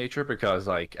chaotic nature, because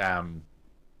like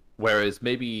whereas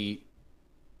maybe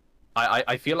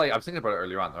I feel like I was thinking about it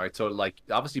earlier on, right? So like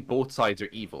obviously both sides are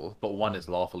evil, but one is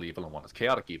lawful evil and one is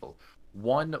chaotic evil.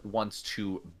 One wants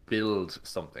to build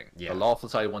something. The Yeah, lawful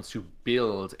side wants to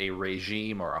build a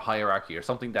regime or a hierarchy or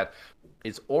something that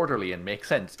is orderly and makes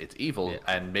sense. It's evil, yeah,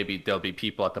 and maybe there'll be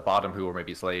people at the bottom who are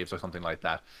maybe slaves or something like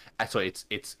that. And so it's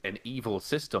an evil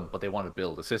system, but they want to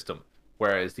build a system.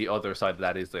 Whereas the other side of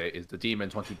that is the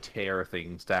demons want to tear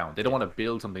things down. They don't yeah, want to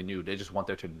build something new. They just want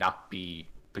there to not be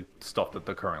the stuff that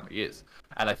there currently is.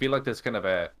 And I feel like there's kind of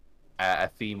a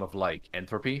theme of like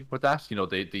entropy with that. You know,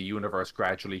 the universe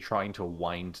gradually trying to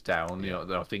wind down.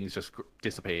 yeah, Things just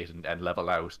dissipate and level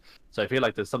out. So I feel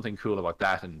like there's something cool about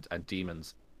that and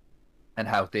demons and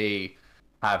how they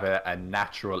have a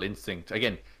natural instinct.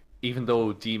 Again, even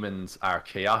though demons are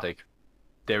chaotic,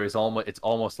 there is almost it's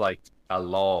almost like a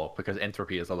law, because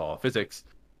entropy is a law of physics.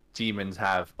 Demons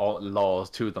have all laws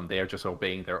to them. They are just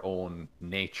obeying their own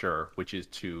nature, which is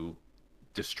to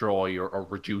destroy or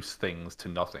reduce things to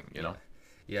nothing. You yeah, know.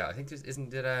 yeah. I think there's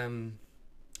isn't it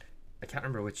I can't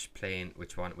remember which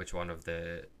one of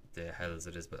the hells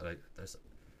it is, but like there's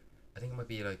I think it might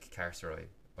be like Carceroy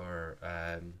or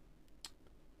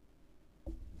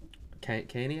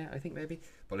Cania, I think maybe.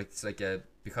 But like it's like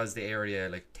because the area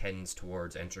like tends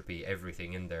towards entropy,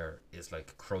 everything in there is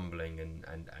like crumbling and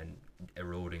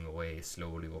eroding away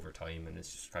slowly over time, and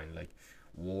it's just kind of like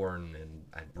worn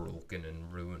and broken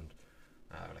and ruined.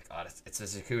 Like oh, it's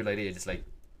such a cool idea.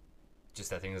 Just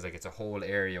that thing is like it's a whole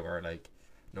area where like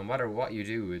no matter what you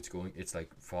do, it's like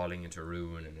falling into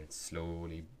ruin and it's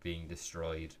slowly being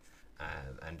destroyed,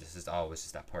 and this is always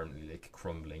just that permanently like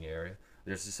crumbling area.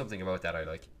 There's just something about that I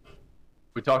like.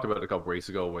 We talked about it a couple weeks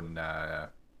ago when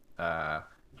Van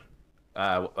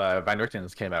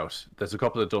Ricken's came out. There's a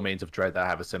couple of domains of dread that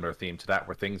have a similar theme to that,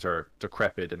 where things are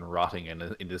decrepit and rotting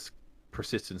in this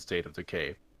persistent state of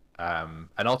decay. And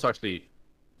also, actually,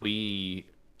 we've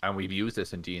used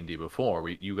this in D&D before.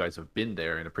 You guys have been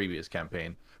there in a previous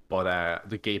campaign, but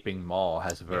the Gaping Maw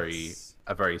has Yes.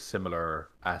 a very similar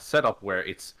setup where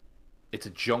it's a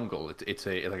jungle. It's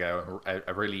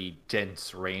a really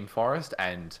dense rainforest,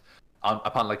 and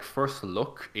upon like first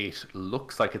look, it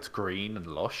looks like it's green and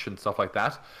lush and stuff like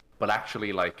that. But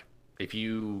actually, like if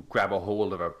you grab a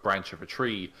hold of a branch of a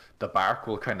tree, the bark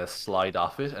will kind of slide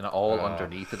off it, and all Oh,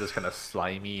 underneath it is kind of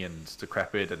slimy and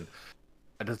decrepit, and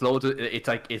there's loads of it's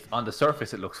like it's on the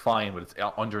surface it looks fine, but it's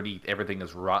underneath everything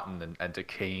is rotten and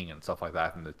decaying and stuff like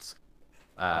that, and it's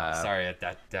oh, uh sorry,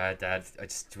 that I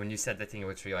just when you said that thing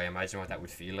about tree, I imagine what that would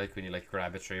feel like when you like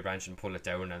grab a tree branch and pull it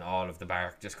down, and all of the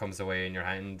bark just comes away in your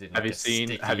hand in like a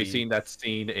have you sticky. seen that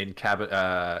scene in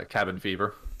Cabin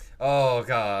Fever? Oh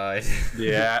God.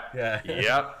 Yeah, Yeah.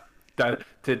 yep.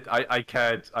 I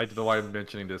can't. I don't know why I'm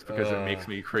mentioning this because it Oh, makes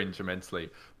me cringe immensely.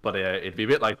 But it'd be a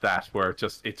bit like that where it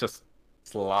just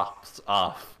slops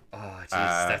off. oh, Jesus,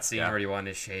 that scene Yeah, where Yuan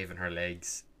is shaving her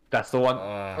legs. that's the one.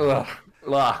 Oh, Ugh,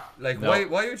 ugh, like no,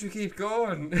 why would you keep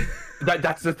going?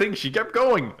 that's the thing. She kept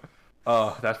going.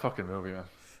 Oh, that fucking movie, man.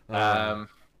 Oh,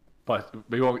 But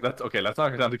we won't. That's okay. Let's not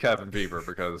get down to Cabin Fever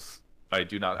because I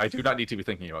do not need to be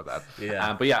thinking about that.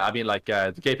 yeah. But yeah, I mean, like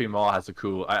the Gaping Maw has a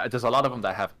cool. There's a lot of them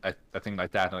that have a thing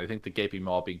like that, and I think the Gaping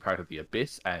Maw being part of the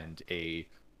Abyss and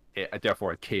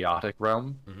therefore a chaotic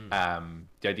realm. Hmm.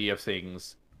 The idea of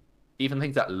things, even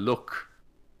things that look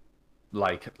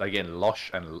like again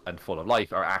lush and full of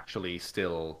life, are actually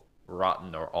still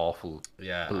rotten or awful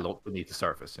Yeah. below beneath the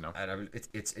surface. You know. And I mean,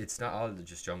 it's not all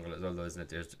just jungle as well, though, isn't it?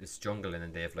 There's it's jungle, and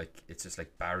then they have like it's just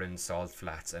like barren salt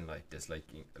flats and like this like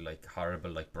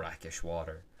horrible like brackish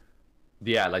water.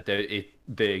 Yeah, like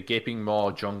the Gaping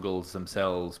Maw jungles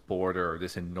themselves border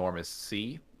this enormous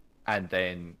sea, and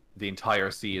then the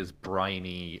entire sea is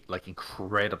briny, like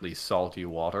incredibly salty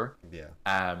water. Yeah.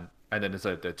 And then there's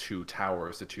the two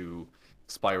towers, the two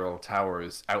spiral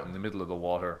towers out in the middle of the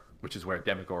water, which is where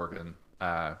Demogorgon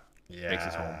makes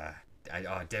his home. Yeah.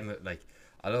 Like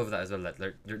I love that as well. That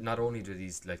they're not only do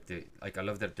these like the like I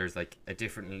love that there's like a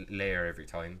different layer every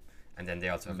time, and then they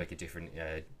also have Mm. like a different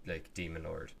like demon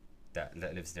lord that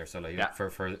lives there. So Yeah, like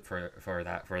for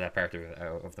that part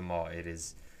of the maw, it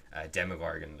is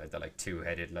Demogorgon, like the like two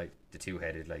headed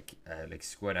like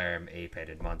squid arm ape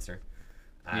headed monster.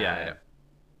 yeah, Uh, yeah.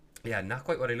 yeah, not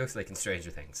quite what he looks like in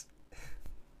Stranger Things.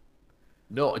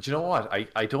 No, do you know what?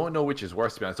 I don't know which is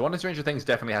worse to be honest. The one in Stranger Things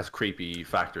definitely has creepy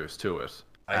factors to it.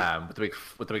 I With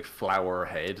the big flower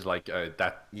head, like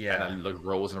that, and Yeah, then like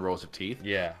rows and rows of teeth.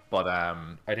 yeah. But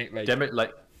I think like Demi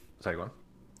like, sorry, go on.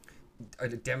 I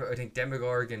think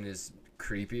Demogorgon is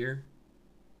creepier,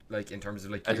 like in terms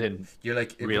of like As in you're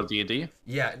like real D&D.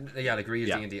 yeah like real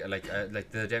Yeah, D&D like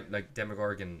like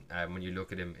Demogorgon when you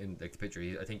look at him in like the picture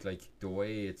I think like the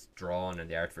way it's drawn and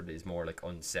the art for it is more like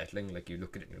unsettling. Like you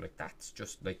look at it and you're like that's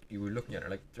just like you were looking at it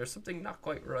like there's something not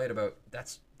quite right about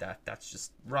that's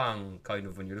just wrong kind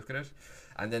of when you look at it.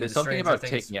 And then there's the something Stranger about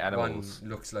Things taking one animals.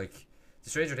 looks like the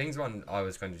Stranger Things one I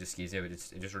was kind of just skeezing out.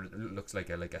 It just looks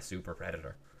like a super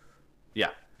predator.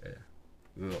 Yeah.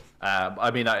 Yeah. Ugh.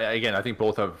 I mean, again, I think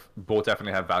both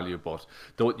definitely have value, but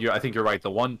though I think you're right. The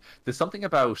one there's something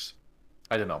about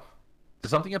I don't know. There's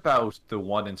something about the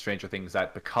one in Stranger Things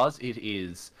that because it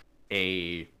is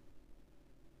a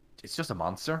it's just a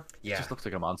monster. It Yeah. just looks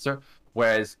like a monster.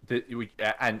 Whereas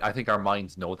and I think our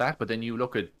minds know that, but then you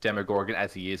look at Demogorgon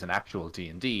as he is in actual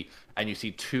D&D, and you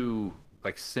see two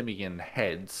like simian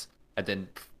heads, and then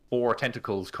four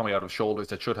tentacles coming out of shoulders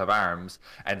that should have arms,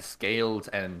 and scales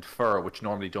and fur which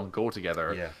normally don't go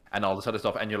together, Yeah. and all this other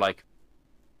stuff. And you're like,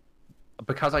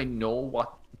 because I know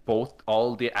what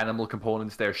all the animal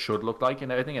components there should look like and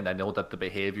everything, and I know that the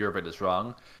behavior of it is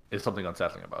wrong, is something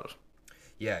unsettling about it.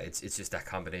 Yeah, it's just that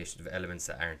combination of elements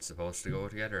that aren't supposed to go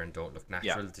together and don't look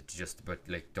Yeah. natural to just but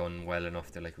like done well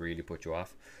enough to like really put you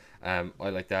off. I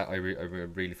like that. I'm a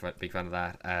really big fan of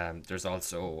that. There's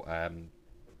also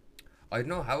I don't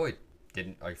know how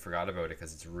I forgot about it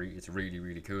because it's really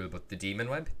really cool. But the demon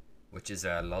web, which is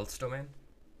a Lulz domain.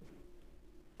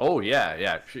 Oh yeah,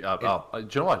 yeah. It Do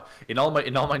you know what? In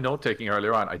all my note taking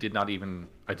earlier on, I did not even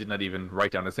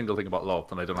write down a single thing about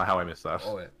love, and I don't know how I missed that.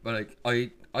 Oh yeah, but like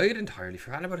I had entirely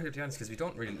forgotten about it to be honest because we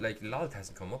don't really like Lolth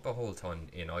hasn't come up a whole ton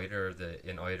in either of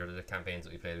the campaigns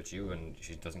that we played with you, and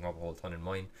she doesn't come up a whole ton in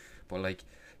mine. But like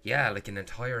yeah, like an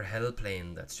entire hell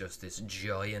plane that's just this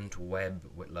giant web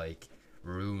with like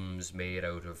rooms made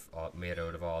out of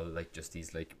all like just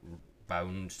these like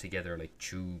bound together like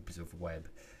tubes of web.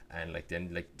 And like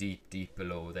then like deep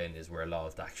below then is where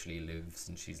Lolth actually lives,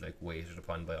 and she's like waited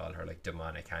upon by all her like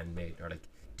demonic handmaid or like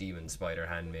demon spider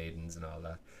handmaidens and all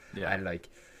that. Yeah. And like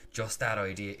just that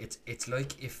idea, it's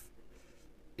like if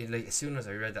it like as soon as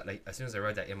I read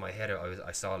that in my head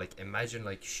I saw like imagine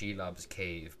like Shelob's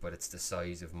cave but it's the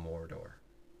size of Mordor.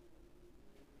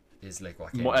 is like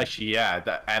what Well, getting. actually, yeah,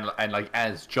 that, and like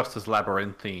as just as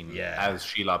labyrinthine Yeah. as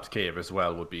Shelob's cave as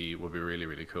well would be really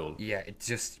really cool. Yeah, it's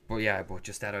just, but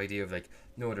just that idea of like,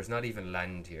 no, there's not even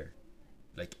land here.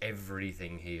 Like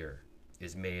everything here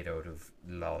is made out of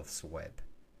Loth's web,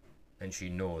 and she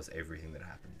knows everything that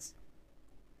happens.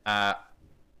 Uh,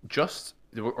 just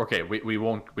okay.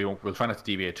 We'll try not to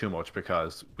deviate too much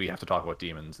because we have to talk about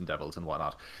demons and devils and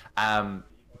whatnot.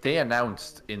 They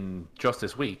announced in just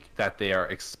this week that they are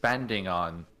expanding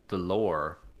on the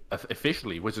lore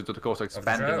officially. Wizards of the Coast are Of the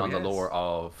expanding Drow, on the yes. lore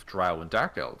of Drow and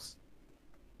Dark Elves.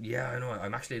 Yeah, I know.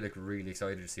 I'm actually like really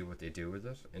excited to see what they do with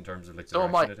it in terms of like the So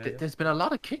direction they take it. there's been a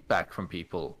lot of kickback from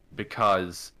people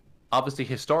because obviously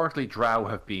historically Drow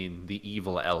have been the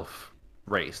evil elf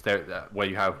race. There, where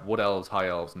you have wood elves, high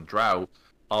elves, and Drow.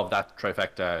 Of that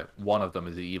trifecta, one of them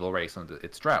is the evil race, and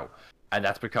it's Drow, and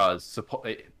that's because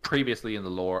previously in the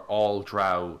lore, all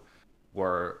Drow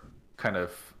were kind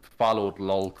of followed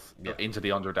Lolth Yeah. into the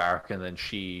Underdark, and then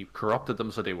she corrupted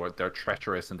them, so they're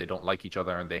treacherous and they don't like each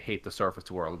other and they hate the surface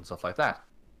world and stuff like that.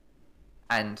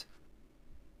 And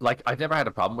like I've never had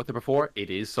a problem with it before. It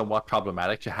is somewhat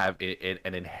problematic to have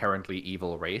an inherently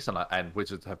evil race, and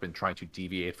wizards have been trying to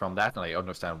deviate from that, and I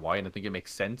understand why, and I think it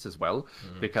makes sense as well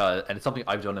because, and it's something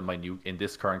I've done in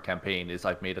this current campaign is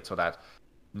I've made it so that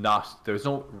there's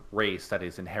no race that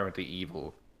is inherently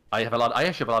evil. I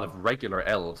actually have a lot of regular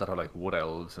elves that are like wood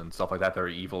elves and stuff like that. They're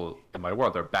evil in my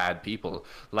world. They're bad people.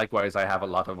 Likewise, I have a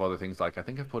lot of other things like I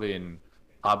think I've put in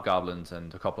hobgoblins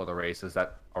and a couple other races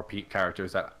that are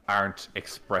characters that aren't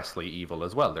expressly evil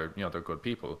as well. They're good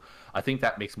people. I think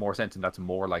that makes more sense and that's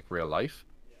more like real life.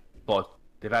 But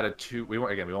they've added two. We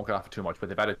won't get off it too much, but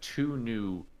they've added two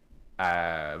new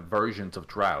versions of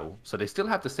Drow. So they still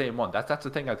have the same one. That's the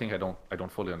thing. I think I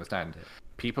don't fully understand.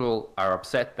 People are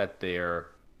upset that they're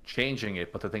changing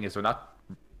it, but the thing is they're not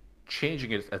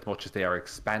changing it as much as they are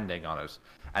expanding on it.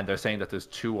 And they're saying that there's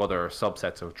two other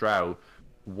subsets of Drow.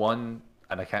 One,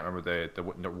 and I can't remember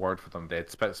the word for them. They had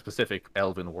specific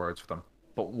Elven words for them.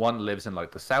 But one lives in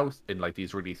like the south, in like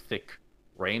these really thick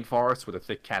rainforests with a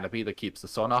thick canopy that keeps the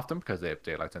sun off them because they have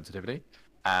daylight sensitivity.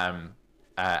 And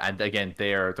again,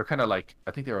 they're kind of like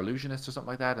I think they're illusionists or something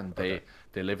like that, and they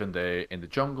live in the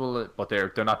jungle, but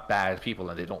they're not bad people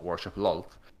and they don't worship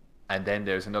Lolth. And then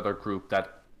there's another group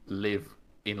that live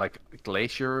in like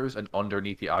glaciers and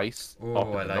underneath the ice Oh, up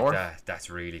in I the like north. that. That's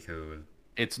really cool.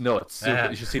 It's nuts. Super.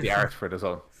 You should see the art for it as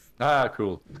well.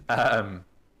 Cool.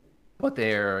 But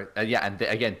they're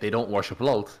again, they don't worship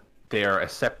Lolth. They're a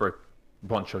separate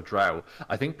bunch of Drow.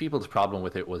 I think people's problem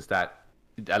with it was that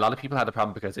a lot of people had a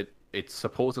problem because it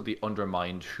supposedly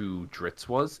undermined who Dritz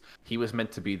was. He was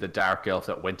meant to be the dark elf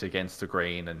that went against the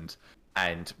grain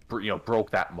and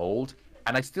broke that mold.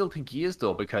 And I still think he is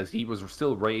though because he was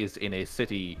still raised in a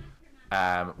city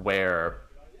where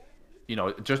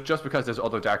just because there's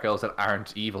other dark elves that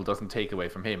aren't evil doesn't take away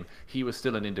from him. He was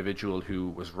still an individual who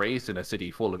was raised in a city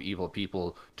full of evil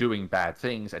people doing bad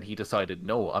things, and he decided,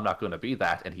 no, I'm not going to be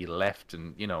that, and he left.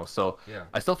 And so Yeah.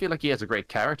 I still feel like he has a great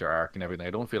character arc and everything.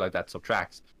 I don't feel like that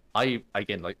subtracts. I'm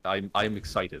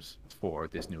excited for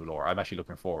this new lore. I'm actually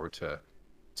looking forward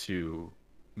to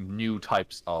new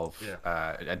types of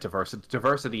and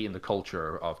diversity in the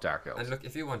culture of dark elves. And look,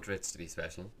 if you want Dritz to be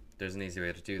special, there's an easy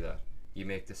way to do that. You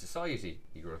make the society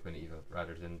he grew up in evil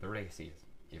rather than the race he is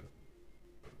evil.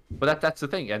 But that's the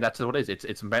thing, and that's what it is.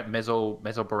 It's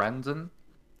Mesobaranzan.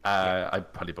 I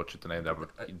probably butchered the name there,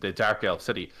 but the Dark Elf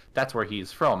city. That's where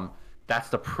he's from. That's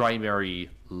the primary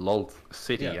Lolth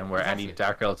city, and where any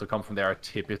Dark Elves that come from there are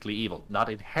typically evil. Not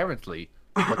inherently,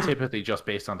 but typically just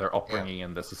based on their upbringing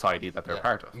and the society that they're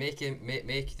part of. Make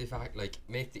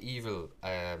the evil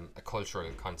a cultural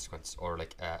consequence or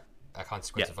like a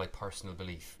consequence of like personal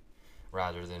belief,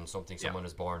 rather than something someone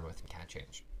is born with and can't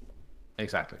change.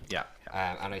 Exactly. Yeah.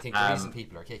 And I think the reason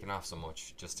people are kicking off so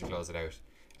much, just to close it out,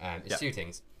 is two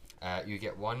things. You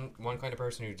get one kind of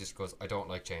person who just goes, I don't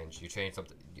like change. You change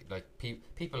something, like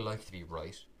people like to be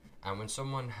right, and when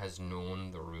someone has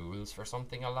known the rules for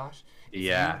something a lot,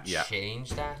 if you change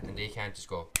that and they can't just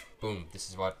go, boom, this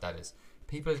is what that is.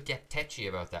 People get tetchy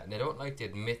about that, and they don't like to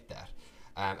admit that.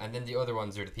 And then the other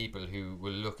ones are the people who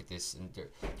will look at this and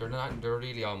they're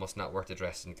really almost not worth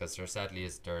addressing because there's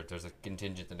a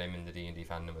contingent of them in the D&D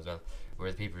fandom as well,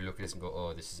 where the people who look at this and go,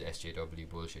 oh, this is SJW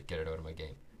bullshit, get it out of my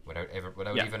game, without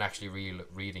even actually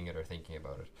reading it or thinking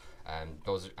about it.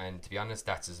 And to be honest,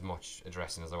 that's as much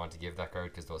addressing as I want to give that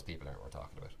card because those people aren't worth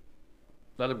talking about.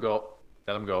 Let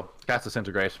him go. Cast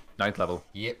Disintegrate, 9th level.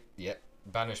 Yep.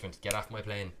 Banishment, get off my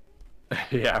plane.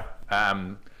 Yeah.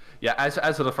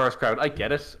 As for the first crowd, I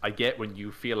get it. I get when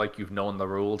you feel like you've known the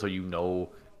rules or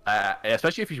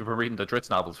especially if you've been reading the Dritz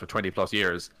novels for 20 plus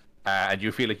years, and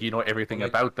you feel like you know everything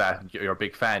about that, and you're a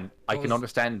big fan. I can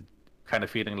understand kind of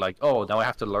feeling like, oh, now I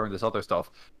have to learn this other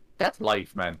stuff. That's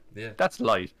life, man. Yeah. That's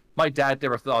life. My dad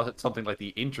never thought that something like the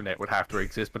internet would have to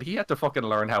exist, but he had to fucking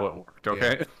learn how it worked,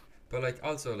 okay? Yeah. But like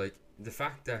also like the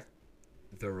fact that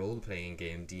the role-playing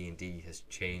game D&D has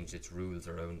changed its rules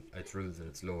and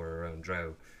its lore around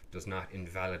Drow does not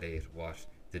invalidate what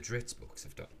the Dritz books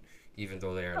have done, even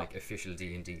though they are like official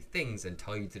D&D things and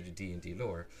tied to the D&D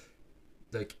lore.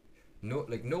 Like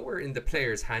nowhere in the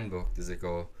player's handbook does it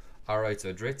go, all right,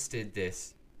 so Dritz did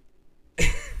this.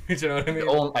 You know what I mean?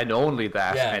 And only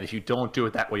that, and if you don't do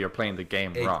it that way, you're playing the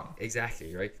game wrong.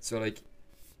 Exactly, right? So like,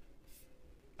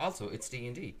 also it's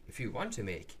D&D. If you want to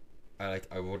make,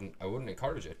 I wouldn't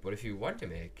encourage it, but if you want to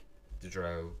make the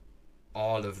Drow,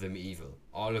 all of them evil,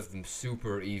 all of them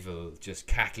super evil, just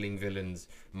cackling villains,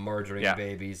 murdering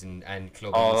babies and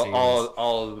clubbing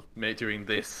all doing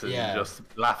this and just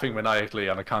laughing maniacally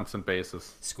on a constant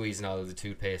basis, squeezing all of the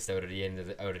toothpaste out of the end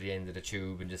of the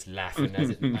tube and just laughing as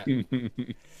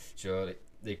it so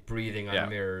like breathing on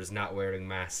mirrors, not wearing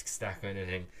masks, that kind of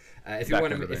thing. If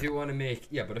you want to make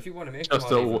just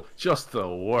the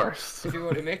worst. If you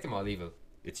want to make them all evil,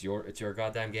 it's your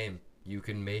goddamn game. You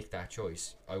can make that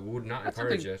choice. I would not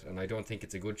encourage it, and I don't think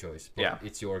it's a good choice. But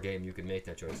it's your game. You can make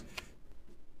that choice.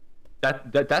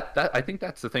 That I think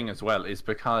that's the thing as well, is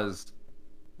because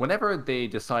whenever they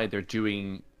decide they're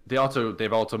doing, they've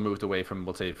also moved away from,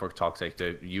 we'll say for talk's sake,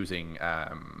 to using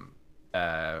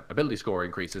ability score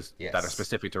increases that are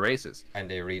specific to races. And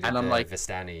they read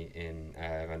Vistani in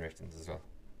Van Richten's as well.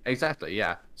 Exactly,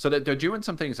 yeah. So they're doing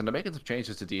some things and they're making some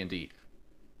changes to D&D.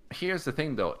 Here's the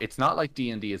thing, though. It's not like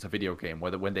D&D is a video game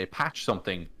where when they patch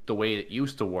something, the way it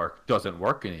used to work doesn't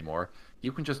work anymore.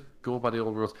 You can just go by the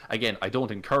old rules. Again, I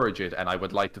don't encourage it, and I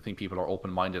would like to think people are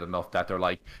open-minded enough that they're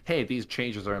like, hey, these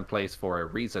changes are in place for a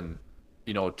reason,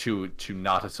 you know, to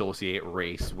not associate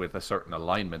race with a certain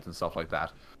alignment and stuff like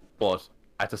that. But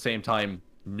at the same time,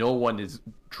 no one is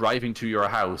driving to your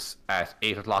house at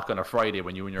 8 o'clock on a Friday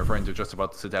when you and your friends are just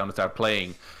about to sit down and start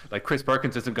playing. Like, Chris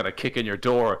Perkins isn't going to kick in your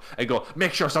door and go,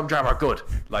 make sure some Drow are good.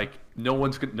 Like, no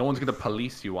one's going to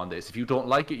police you on this. If you don't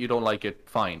like it, you don't like it,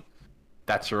 fine.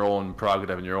 That's your own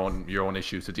prerogative and your own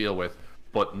issues to deal with.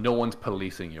 But no one's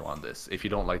policing you on this. If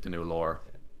you don't like the new lore,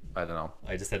 I don't know.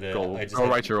 Go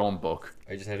write your own book.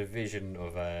 I just had a vision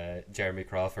of Jeremy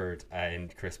Crawford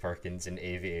and Chris Perkins in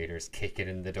aviators kicking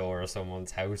in the door of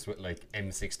someone's house with like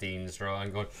M16s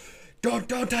drawn, going, "Don't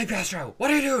typecast, Drow!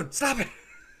 What are you doing? Stop it!"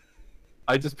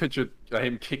 I just pictured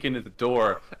him kicking at the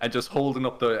door and just holding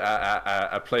up the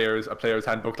a player's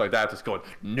handbook like that, just going,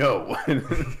 "No." And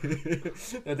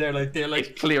they're like,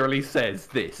 it clearly says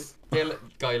this. The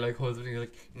guy like holds it and he's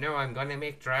like, "No, I'm gonna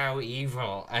make Drow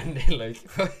evil," and then like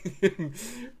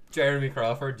Jeremy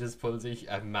Crawford just pulls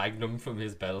a magnum from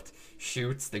his belt,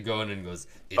 shoots the gun, and goes,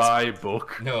 "Buy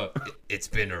book." No, it's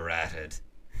been errated.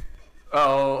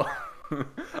 Oh,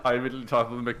 I immediately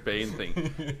thought of the McBain thing.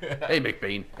 Hey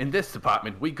McBain, in this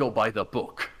department we go by the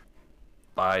book.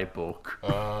 Buy book.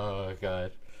 Oh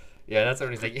god, yeah, that's what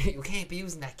he's like. You can't be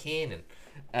using that cannon.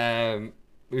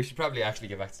 We should probably actually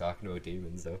get back to talking about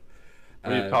demons though.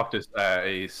 We've talked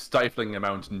a stifling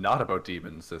amount not about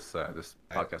demons this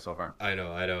podcast so far. I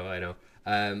know.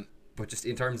 But just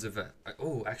in terms of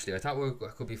actually, I thought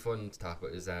what could be fun to talk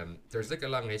about is there's like a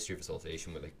long history of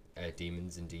association with like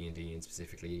demons and D&D and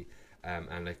specifically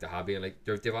and like the hobby, and like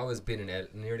they've always been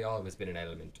nearly always been an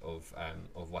element of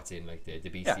what's in like the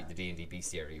BC the D&D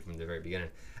bestiary from the very beginning,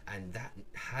 and that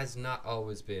has not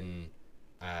always been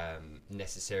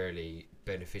necessarily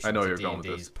beneficial to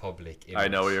D&D's public image. I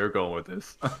know where you're going with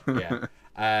this.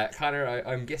 Yeah. Conor,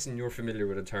 I'm guessing you're familiar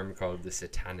with a term called the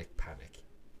Satanic Panic.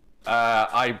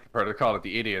 I prefer to call it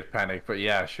the idiot panic, but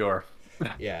yeah, sure.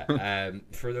 Yeah.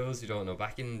 For those who don't know,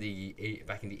 back in the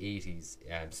 80s,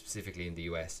 specifically in the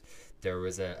US, there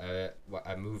was a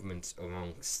movement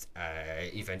amongst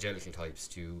evangelical types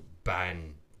to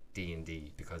ban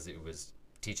D&D because it was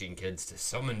teaching kids to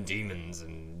summon demons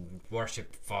and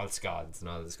worship false gods and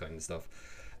all this kind of stuff.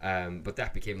 But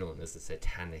that became known as the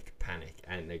Satanic Panic,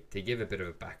 and like they give a bit of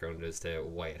a background as to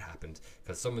why it happened,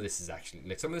 because some of this is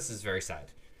actually some of this is very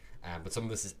sad, but some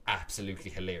of this is absolutely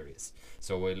hilarious.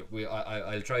 So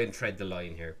I'll try and tread the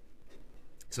line here.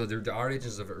 So the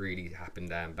origins of it really happened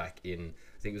back in,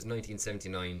 I think it was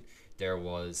 1979. There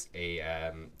was a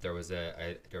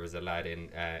lad in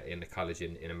a college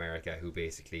in America who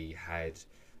basically had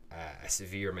a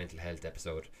severe mental health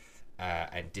episode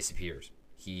and disappeared.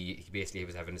 He basically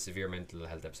was having a severe mental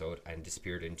health episode and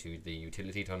disappeared into the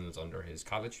utility tunnels under his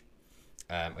college.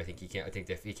 I think he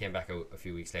came back out a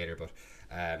few weeks later, but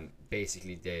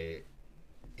basically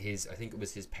I think it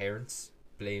was his parents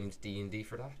blamed D&D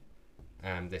for that.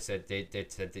 They said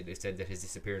that his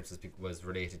disappearance was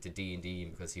related to D&D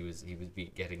because he was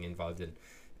getting involved in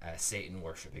Satan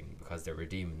worshipping because there were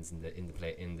demons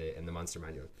in the monster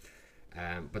manual.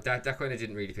 But that kind of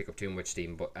didn't really pick up too much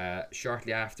steam. But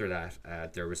shortly after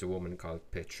that, there was a woman called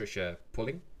Patricia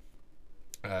Pulling,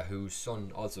 whose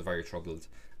son also very troubled.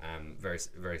 A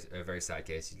very sad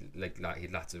case. He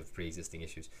had lots of pre-existing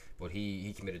issues, but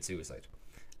he committed suicide,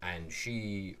 and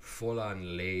she full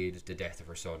on laid the death of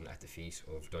her son at the feet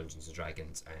of Dungeons and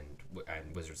Dragons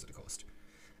and Wizards of the Coast.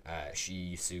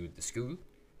 She sued the school,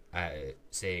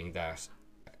 saying that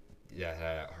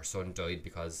her son died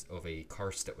because of a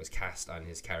curse that was cast on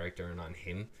his character and on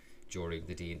him during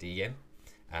the D&D game.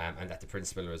 And that the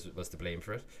principal was to blame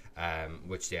for it,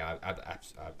 which they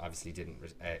obviously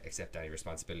didn't accept any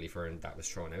responsibility for, and that was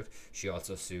thrown out. She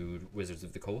also sued Wizards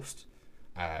of the Coast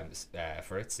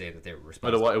for it, saying that they were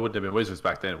responsible. But it wouldn't have been Wizards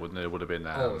back then, wouldn't it? It would have been.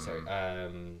 Sorry.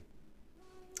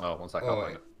 One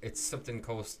second. It's something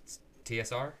Coast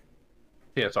TSR.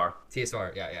 TSR.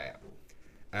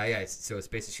 Yeah. So it's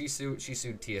basically she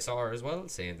sued TSR as well,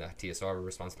 saying that TSR were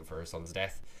responsible for her son's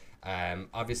death.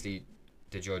 Obviously,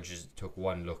 the judges took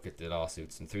one look at the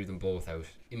lawsuits and threw them both out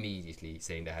immediately,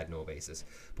 saying they had no basis.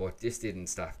 But this didn't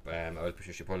stop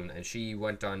Patricia Pullen, and she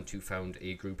went on to found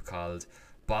a group called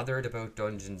Bothered About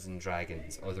Dungeons and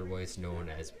Dragons, otherwise known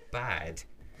as BAD,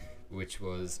 which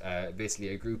was basically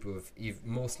a group of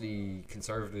mostly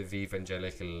conservative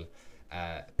evangelical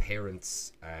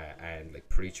parents and like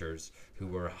preachers who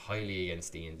were highly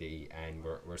against D&D and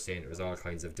were saying it was all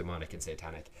kinds of demonic and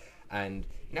satanic. And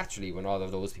naturally, when all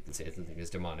of those people say something is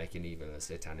demonic and evil and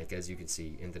satanic, as you can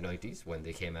see in the 90s when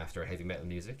they came after heavy metal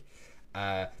music,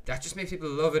 that just makes people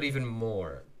love it even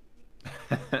more.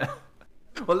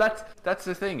 Well, that's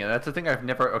the thing, and that's the thing I've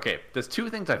never... Okay, there's two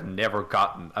things I've never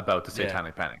gotten about the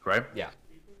Satanic Panic, right? Yeah.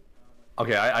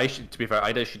 Okay, I should, to be fair,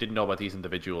 I actually didn't know about these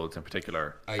individuals in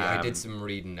particular. I did some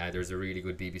reading. There's a really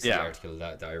good BBC article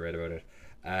that I read about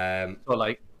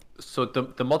it. So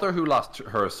the mother who lost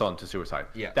her son to suicide,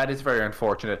 that is very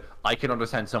unfortunate. I can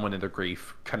understand someone in their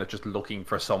grief kind of just looking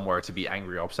for somewhere to be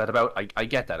angry or upset about. I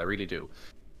get that, I really do.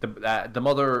 The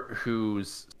mother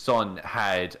whose son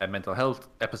had a mental health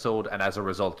episode and as a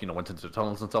result, went into the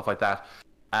tunnels and stuff like that.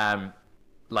 I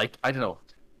don't know.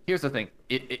 Here's the thing.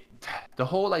 The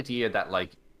whole idea that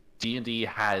like D&D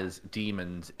has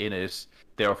demons in it,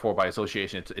 therefore by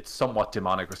association it's somewhat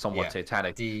demonic or somewhat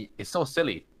satanic. It's so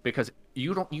silly because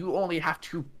you only have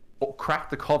to crack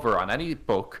the cover on any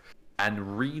book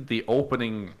and read the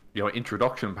opening,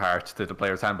 introduction part to the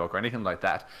player's handbook or anything like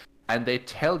that, and they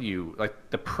tell you like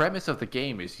the premise of the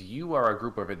game is you are a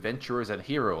group of adventurers and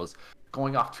heroes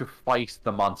going off to fight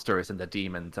the monsters and the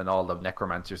demons and all the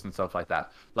necromancers and stuff like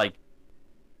that. Like,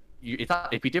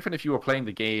 it'd be different if you were playing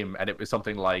the game and it was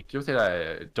something like, do you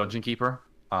ever say Dungeon Keeper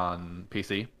on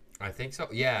PC? I think so.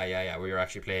 Yeah. We were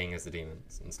actually playing as the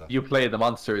demons and stuff. You play the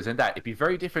monsters in that. It'd be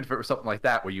very different if it was something like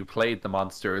that, where you played the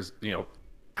monsters,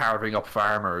 carving up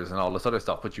farmers and all this other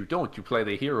stuff. But you don't. You play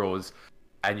the heroes,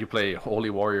 and you play holy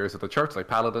warriors of the church, like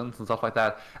paladins and stuff like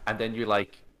that. And then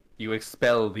you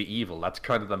expel the evil. That's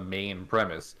kind of the main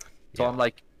premise. So I'm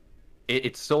like,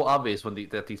 it's so obvious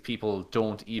that these people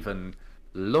don't even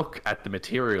look at the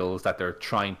materials that they're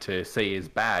trying to say is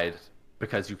bad,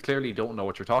 because you clearly don't know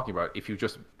what you're talking about. If you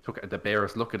just took the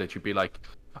barest look at it, you'd be like,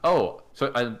 oh, so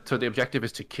the objective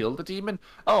is to kill the demon?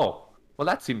 Oh, well,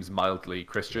 that seems mildly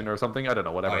Christian or something. I don't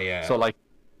know, whatever. So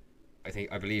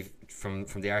I believe from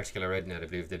the article I read in it, I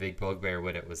believe the big bugbear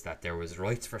with it was that there was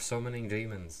rites for summoning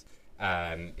demons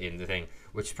in the thing,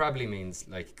 which probably means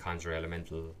like conjure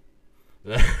elemental.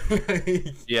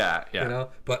 Yeah.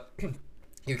 But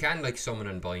you can like summon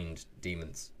and bind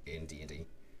demons in D&D.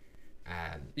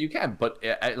 You can, but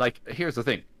here's the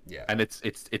thing. Yeah. And it's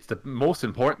the most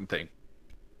important thing.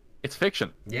 It's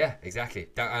fiction. Yeah, exactly.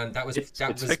 That was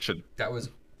fiction. That was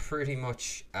pretty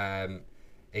much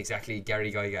exactly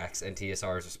Gary Gygax and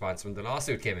TSR's response when the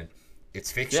lawsuit came in.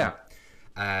 It's fiction.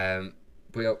 Yeah.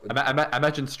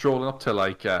 Imagine strolling up to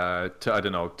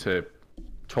to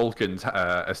Tolkien's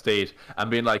estate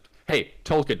and being like, "Hey,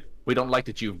 Tolkien, we don't like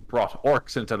that you've brought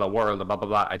orcs into the world and blah blah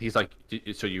blah." And he's like,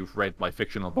 "So you've read my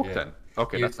fictional book then?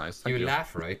 Okay, that's nice. Thank you."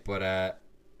 Laugh, right? But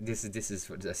this is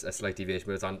a slight deviation,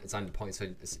 but it's on the point, so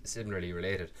it's similarly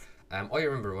related. I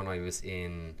remember when I was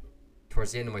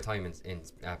towards the end of my time in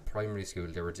primary school,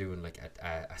 they were doing like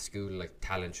a school like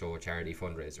talent show, charity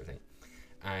fundraiser thing,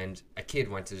 and a kid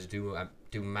wanted to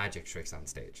do magic tricks on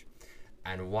stage,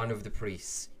 and one of the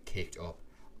priests kicked up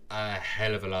a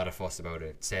hell of a lot of fuss about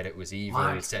it. Said it was evil.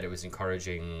 What? Said it was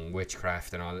encouraging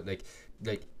witchcraft and all that.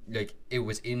 Like it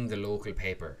was in the local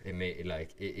paper. It made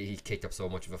like he kicked up so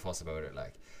much of a fuss about it.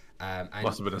 Like, and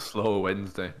Must have been a slow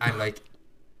Wednesday. and like,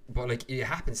 but like it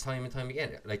happens time and time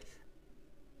again. Like,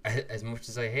 as much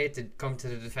as I hate to come to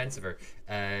the defense of her,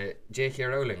 J.K.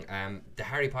 Rowling, the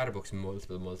Harry Potter books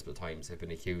multiple times have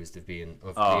been accused of being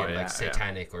like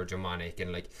satanic or demonic,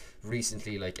 and like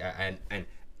recently like an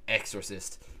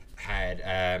exorcist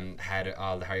had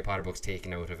all the Harry Potter books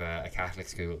taken out of a Catholic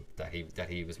school that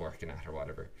he was working at or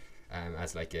whatever,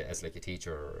 as like a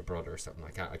teacher or a brother or something. I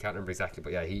can't remember exactly,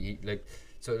 but yeah, he like,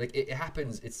 so like it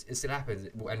happens. It still happens,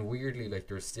 and weirdly like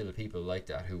there's still people like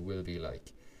that who will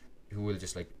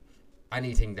just like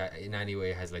anything that in any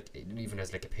way has like, even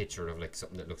has like a picture of like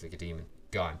something that looks like a demon,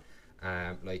 gone.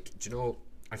 Like, do you know,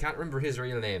 I can't remember his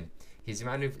real name. He's the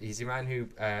man who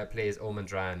plays Omen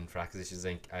Dran for Acquisitions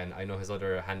Inc. And I know his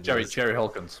other handle. Jerry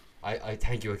Hawkins. I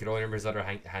thank you. I could only remember his other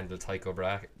handle, Tycho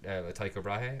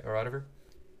Brahe or whatever.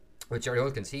 With Jerry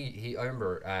Hawkins, he I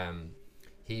remember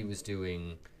he was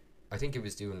doing, I think he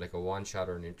was doing like a one shot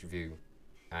or an interview,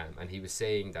 and he was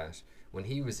saying that when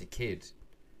he was a kid,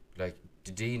 like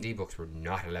the D&D books were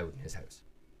not allowed in his house.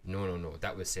 No,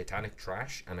 that was satanic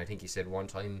trash. And I think he said one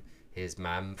time his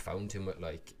mom found him with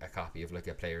like a copy of like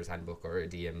a player's handbook or a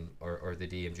DM or the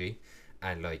DMG,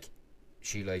 and like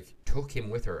she like took him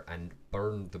with her and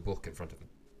burned the book in front of him.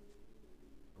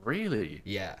 Really?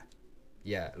 Yeah,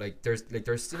 like there's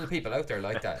still people out there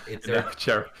like that. It's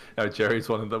Jerry's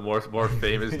one of the more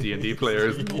famous D&D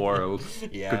players in the world.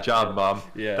 Yeah, good job, Mom.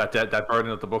 Yeah, that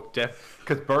burning of the book,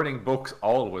 because burning books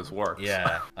always works.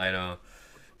 Yeah, I know.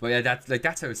 But yeah,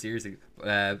 that's how seriously.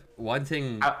 One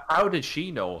thing. How did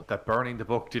she know that burning the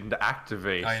book didn't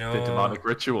activate the demonic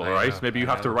ritual? Right? Maybe you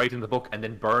have to write in the book and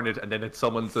then burn it, and then it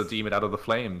summons the demon out of the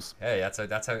flames. Hey,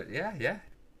 that's how. Yeah.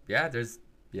 There's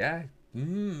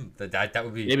that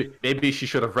would be. Maybe she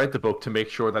should have read the book to make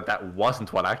sure that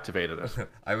wasn't what activated it.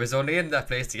 I was only in that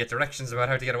place to get directions about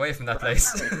how to get away from that place.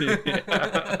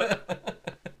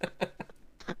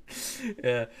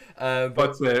 Yeah.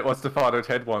 What's the Father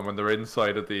Ted one when they're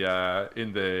inside of the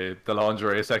in the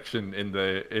lingerie section in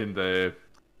the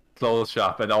clothes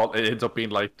shop, and it ends up being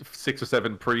like 6 or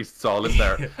 7 priests all in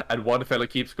there, and one fella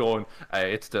keeps going,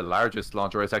 "It's the largest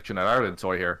lingerie section in Ireland,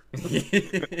 so I hear."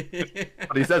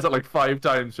 But he says it like 5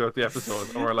 times throughout the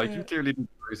episode, and we're like, "You clearly did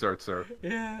research, sir."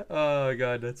 Yeah. Oh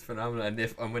god, that's phenomenal.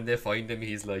 And when they find him,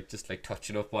 he's like just like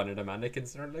touching up one of the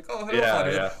mannequins, and they're like, "Oh, hello,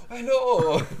 Father." Yeah.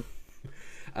 Hello.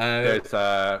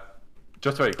 There's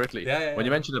just very quickly, when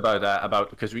you mentioned about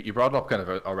because you brought it up kind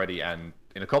of already, and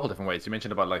in a couple different ways, you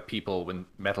mentioned about like people when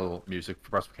metal music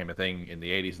first became a thing in the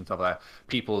 80s and stuff like that,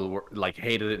 people were like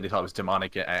hated it and they thought it was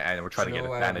demonic, and were trying to get it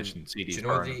banished and CDs. Do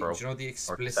you know the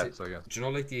explicit? Do you know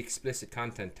like the explicit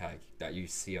content tag that you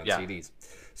see on CDs?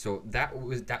 So that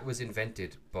was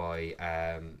invented by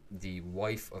the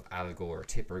wife of Al Gore,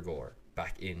 Tipper Gore,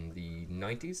 back in the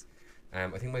 90s. I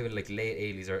think maybe like late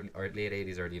 80s or late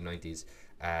 80s, early 90s,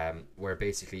 where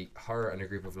basically her and a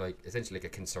group of like essentially like a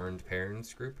concerned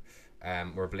parents group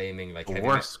were blaming like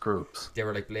groups. They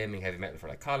were like blaming heavy metal for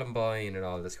like Columbine and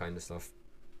all this kind of stuff,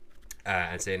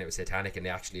 and saying it was satanic. And they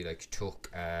actually like took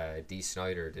Dee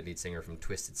Snider, the lead singer from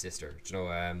Twisted Sister. Do you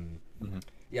know?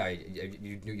 Yeah,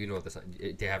 you know this.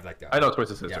 They have like that. I know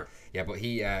Twisted Sister. Yeah, but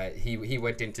he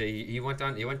went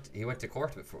to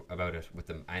court about it with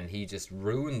them, and he just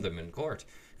ruined them in court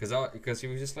because he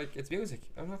was just like, it's music.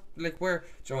 I'm not like, where,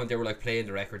 you know, they were like playing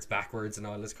the records backwards and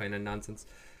all this kind of nonsense.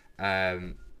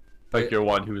 Like your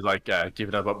one who was like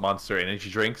giving up about Monster energy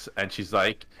drinks, and she's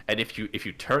like, and if you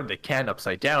turn the can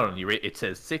upside down, it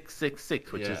says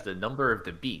 666, which is the number of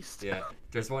the beast. Yeah,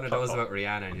 there's one of those about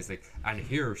Rihanna, and he's like, and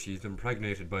here she's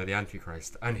impregnated by the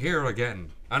Antichrist, and here again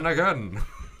and again.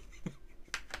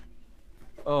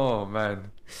 Oh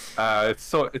man, it's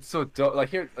so dumb. Like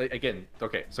here again.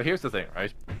 Okay, so here's the thing,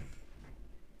 right?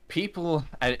 People,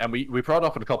 and we brought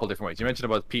up in a couple of different ways. You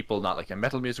mentioned about people not liking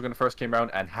metal music when it first came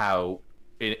around, and how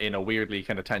in a weirdly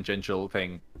kind of tangential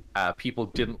thing, people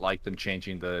didn't like them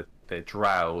changing the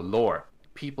drow lore.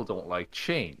 People don't like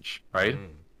change, right?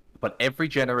 But every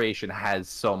generation has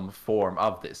some form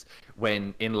of this.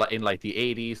 When in like the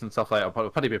 80s and stuff like that,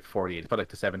 probably a bit before the 80s, but like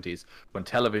the 70s, when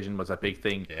television was a big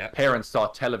thing, parents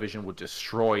thought television would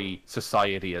destroy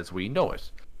society as we know it.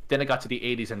 Then it got to the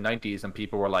 80s and 90s, and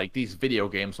people were like, these video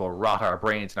games will rot our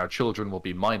brains and our children will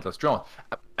be mindless drones.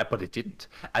 But it didn't.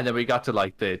 And then we got to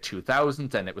like the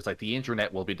 2000s, and it was like the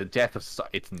internet will be the death of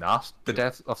society. It's not the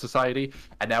death of society.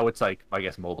 And now it's like, I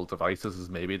guess mobile devices is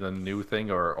maybe the new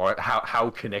thing, or how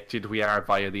connected we are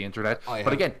via the internet.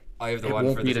 But again, I have the it one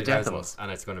won't for be the the death of 2000s, us.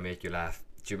 and it's going to make you laugh.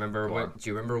 Do you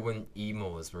remember when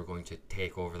emos were going to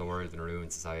take over the world and ruin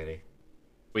society?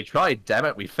 We tried, damn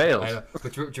it, we failed.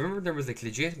 But do you remember there was like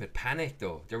legitimate panic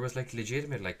though? There was like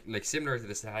legitimate like similar to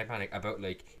the Satanic panic about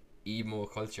like emo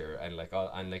culture and like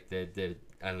all and like the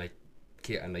and like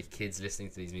kids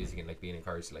listening to these music and like being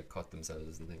encouraged to like cut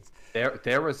themselves and things.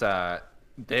 There was My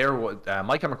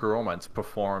Chemical Romance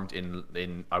performed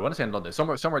in I want to say in London,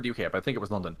 somewhere in the UK, but I think it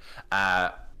was London.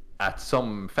 At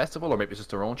some festival, or maybe it's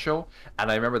just their own show.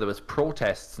 And I remember there was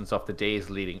protests and stuff the days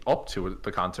leading up to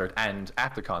the concert and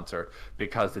at the concert,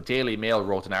 because the Daily Mail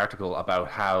wrote an article about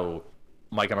how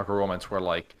My Chemical Romance were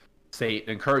like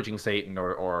encouraging Satan,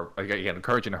 or again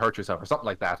encouraging to hurt yourself or something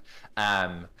like that.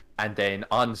 And then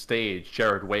on stage,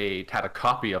 Jared Way had a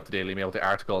copy of the Daily Mail, the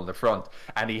article in the front,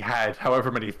 and he had however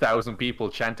many thousand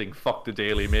people chanting "Fuck the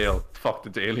Daily Mail, fuck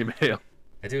the Daily Mail."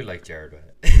 I do like Jared Way.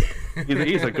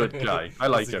 He's a good guy. I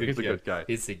like him. He's a good guy.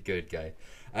 He's a good guy.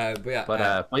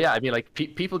 But yeah, I mean, like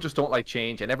people just don't like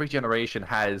change, and every generation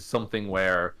has something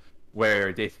where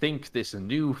they think this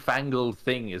newfangled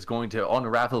thing is going to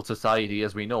unravel society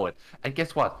as we know it. And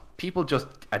guess what? People just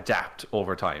adapt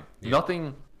over time. Yeah.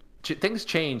 Things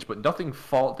change, but nothing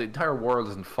the entire world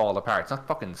doesn't fall apart. It's not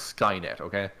fucking Skynet,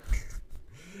 okay?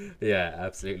 Yeah,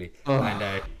 absolutely. And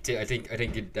I think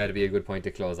that'd be a good point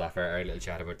to close off our little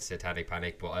chat about the Satanic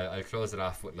Panic. But I'll close it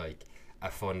off with like a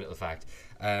fun little fact.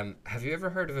 Have you ever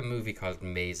heard of a movie called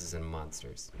Mazes and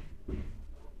Monsters?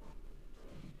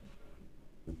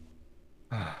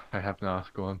 I have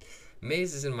not. Go on.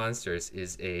 Mazes and Monsters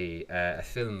is a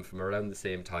film from around the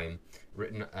same time.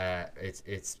 Written.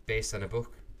 It's based on a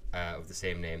book of the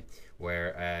same name,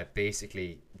 where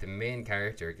basically the main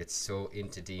character gets so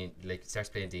into starts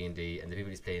playing D&D, and the people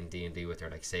he's playing D&D with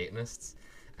are like Satanists,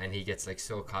 and he gets like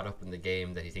so caught up in the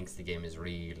game that he thinks the game is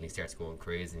real, and he starts going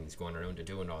crazy, and he's going around and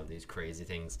doing all these crazy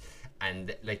things.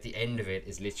 And like the end of it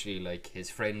is literally like his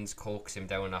friends coax him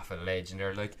down off a ledge, and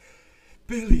they're like,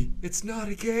 "Billy, it's not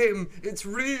a game, it's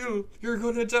real, you're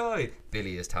gonna die."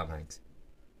 Billy is Tom Hanks.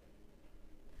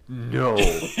 No.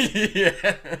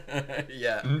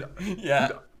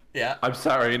 Yeah. I'm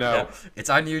sorry, no. Yeah. It's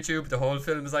on YouTube. The whole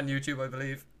film is on YouTube, I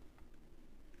believe.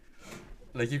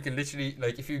 Like you can literally,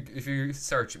 like if you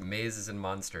search Mazes and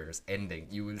Monsters ending,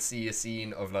 you will see a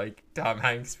scene of like Tom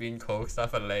Hanks being coaxed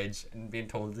off a ledge and being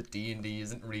told that D&D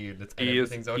isn't real.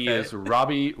 Everything's okay. He is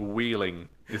Robbie Wheeling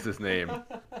is his name.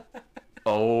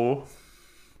 Oh.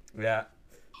 Yeah.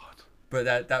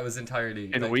 But that was entirely.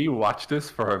 Can we watch this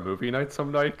for our movie night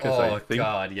some night?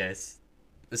 God, yes.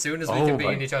 As soon as we can be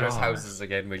in each other's houses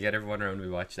again, we'll get everyone around.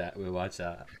 We'll watch that.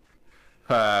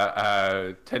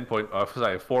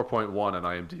 4.1 on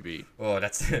IMDb. Oh,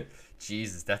 that's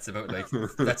Jesus. That's about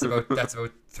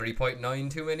 3.9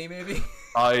 too many, maybe.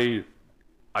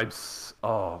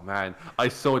 Oh man, I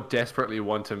so desperately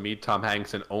want to meet Tom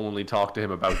Hanks and only talk to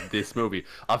him about this movie.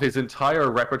 Of his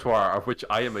entire repertoire, of which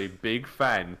I am a big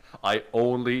fan, I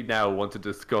only now want to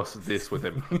discuss this with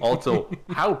him. Also,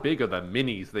 how big are the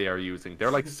minis they are using?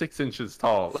 They're like 6 inches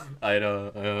tall. I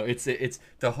know. It's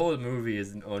the whole movie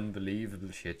is an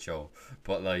unbelievable shit show,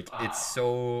 but like it's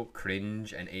so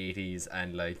cringe and 80s,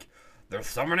 and like they're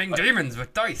summoning demons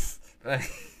with dice.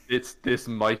 This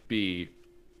might be.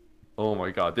 Oh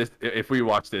my god! If we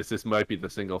watch this might be the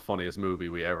single funniest movie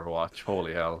we ever watch.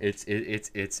 Holy hell!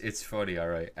 It's funny, all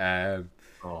right. Man.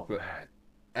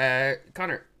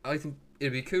 Connor, I think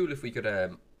it'd be cool if we could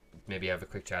maybe have a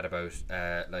quick chat about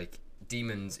like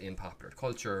demons in popular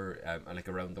culture and like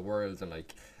around the world, and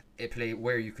like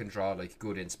where you can draw like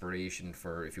good inspiration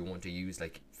for if you want to use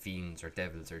like fiends or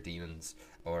devils or demons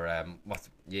or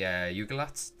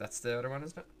Eugalots. That's the other one,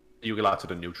 isn't it? Eugalots are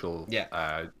the neutral,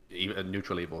 a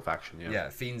neutral evil faction. Yeah,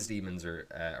 fiends, demons, or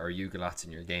Eugalots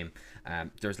in your game.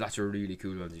 There's lots of really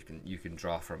cool ones you can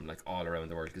draw from like all around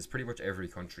the world, because pretty much every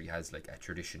country has like a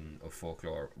tradition of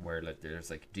folklore where like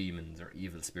there's like demons or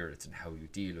evil spirits and how you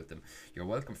deal with them. You're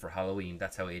welcome for Halloween.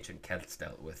 That's how ancient Celts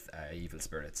dealt with evil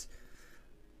spirits.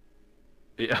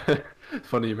 Yeah, it's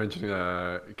funny you mentioning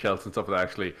Celts and stuff like that.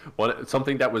 Actually,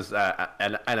 something that was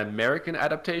an American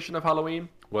adaptation of Halloween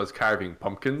was carving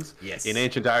pumpkins. Yes. In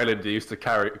ancient Ireland, they used to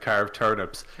carve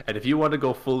turnips, and if you want to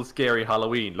go full scary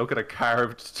Halloween, look at a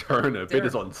carved turnip. It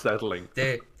is unsettling.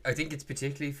 I think it's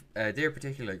particularly they're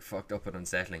particularly like fucked up and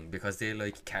unsettling because they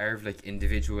like carve like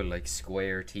individual like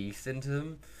square teeth into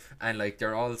them. and like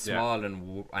they're all small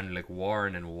and like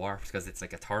worn and warped because it's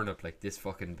like a turnip like this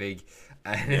fucking big,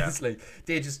 and it's like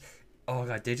they just. Oh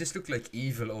god, they just look like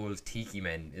evil old tiki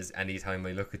men. Is anytime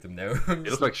I look at them now,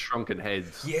 they look like shrunken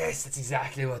heads. Yes, that's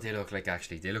exactly what they look like.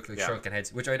 Actually, they look like shrunken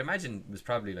heads, which I'd imagine was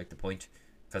probably like the point,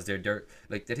 because they're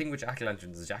like the thing with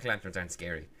jack-o'-lanterns is jack-o'-lanterns aren't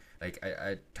scary. Like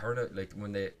I turn out like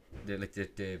when they're like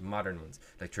the modern ones,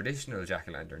 like traditional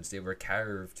jack-o'-lanterns, they were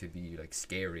carved to be like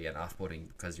scary and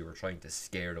off-putting because you were trying to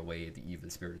scare away the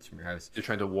evil spirits from your house. You're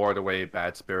trying to ward away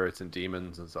bad spirits and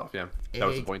demons and stuff. Yeah, that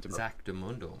was the point of it.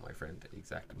 Exactamundo, my friend.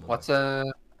 Exactamundo. What's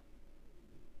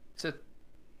Is it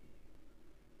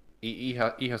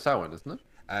Ihasawan, isn't it?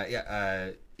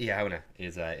 Ihauna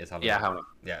is Halloween. Ihauna.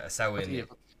 Yeah,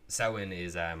 Samhain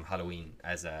is Halloween.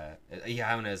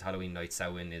 Ihauna is Halloween night.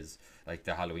 Samhain is like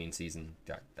the Halloween season.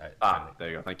 There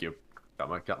you go. Thank you.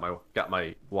 Got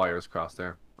my wires crossed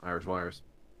there. Irish wires.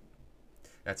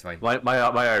 That's fine. My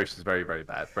Irish is very, very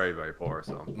bad. Very, very poor.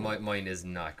 So mine is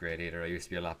not great either. I used to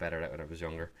be a lot better at it when I was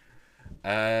younger.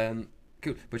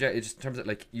 Cool. But yeah, just in terms of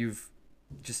like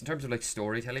like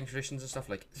storytelling traditions and stuff,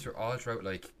 like all throughout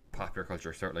like popular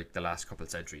culture, throughout like the last couple of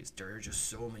centuries, there are just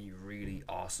so many really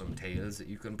awesome tales that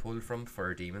you can pull from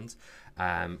for demons.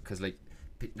 Because like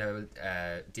now,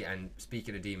 and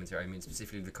speaking of demons here, I mean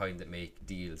specifically the kind that make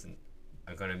deals, and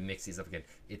I'm gonna mix these up again.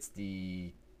 It's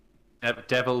the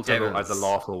devils. Are the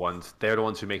lawful ones. They're the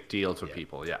ones who make deals with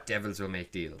people. Yeah, devils will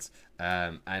make deals.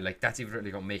 And like that's even really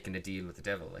about making a deal with the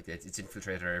devil. Like it's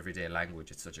infiltrated our everyday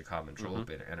language. It's such a common trope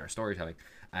in our storytelling.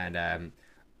 And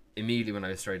immediately when I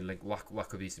was trying, like, what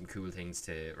could be some cool things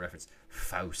to reference?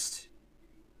 Faust.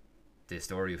 The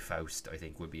story of Faust, I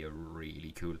think, would be a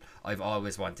really cool. I've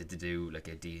always wanted to do like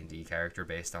a D&D character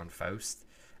based on Faust.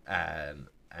 And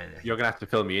you're gonna have to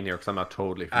fill me in here because I'm not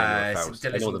totally familiar with Faust.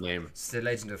 I know the name. It's the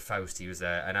legend of Faust. He was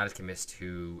an alchemist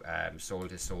who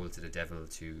sold his soul to the devil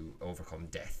to overcome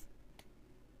death.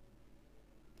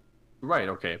 Right.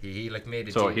 Okay. He like made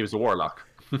it. So he was a warlock.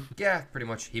 Yeah, pretty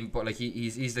much. But like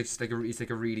he's like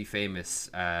a really famous.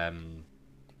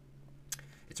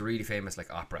 It's a really famous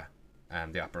like opera.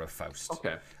 The opera of Faust.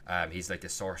 Okay. He's like a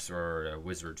sorcerer, a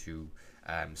wizard who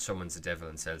summons the devil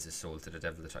and sells his soul to the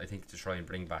devil. I think to try and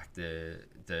bring back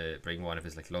bring one of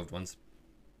his like loved ones.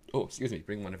 Oh, excuse me,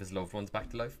 bring one of his loved ones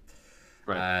back to life.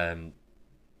 Right.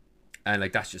 And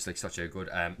like that's just like such a good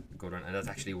one, and that's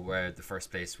actually where the first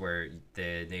place where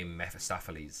the name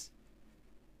Mephistopheles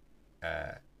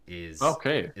is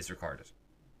recorded.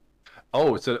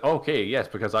 Oh, so okay, yes,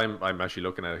 because I'm actually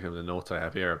looking at him in the notes I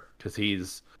have here, because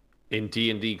he's in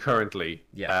D&D currently.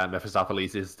 Yeah.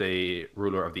 Mephistopheles is the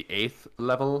ruler of the 8th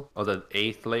level, or the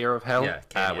 8th layer of hell,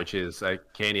 which is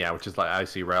Cania, which is like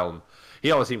Icy Realm. He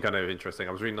always seemed kind of interesting.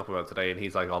 I was reading up about it today, and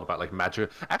he's like all about like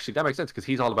magic. Actually, that makes sense because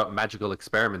he's all about magical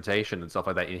experimentation and stuff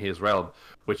like that in his realm,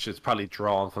 which is probably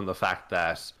drawn from the fact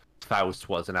that Faust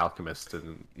was an alchemist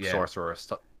and sorcerer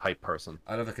type person.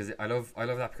 I love it because I love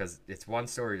that because it's one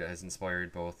story that has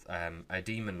inspired both a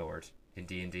demon lord in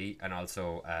D&D and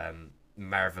also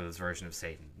Marvel's version of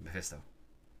Satan, Mephisto.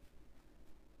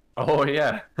 Oh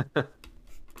yeah.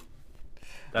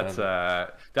 That's I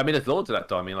mean, there's loads of that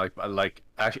though. I mean, like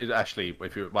actually,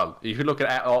 if you look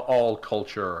at all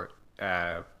culture,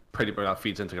 pretty much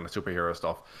feeds into kind of superhero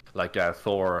stuff. Like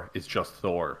Thor is just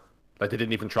Thor. Like they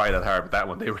didn't even try that hard with that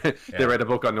one. They read a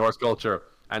book on Norse culture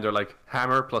and they're like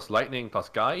hammer plus lightning plus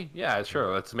guy. Yeah,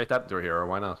 sure, let's make that into a hero.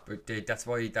 Why not? But that's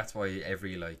why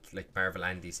every like Marvel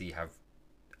and DC have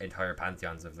entire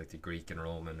pantheons of like the Greek and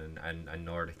Roman and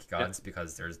Nordic gods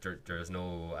because there's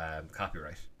no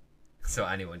copyright. So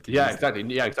anyone can use exactly.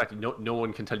 Yeah, exactly. No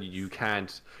one can tell you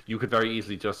can't. You could very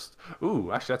easily just.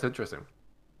 Ooh, actually, that's interesting.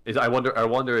 I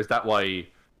wonder is that why?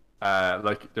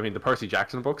 The Percy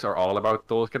Jackson books are all about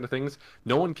those kind of things.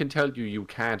 No one can tell you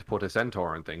can't put a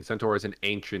centaur in things. Centaur is an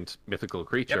ancient mythical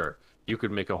creature. Yep. You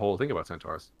could make a whole thing about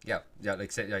centaurs. Yeah.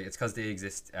 It's because they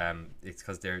exist. It's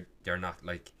because they're not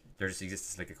like there just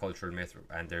exists as like a cultural myth,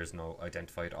 and there's no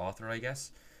identified author, I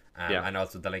guess. And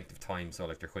also the length of time, so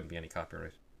like there couldn't be any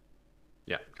copyright.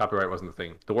 Yeah, copyright wasn't a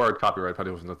thing. The word copyright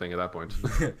probably wasn't a thing at that point.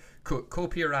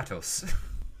 Copyratos.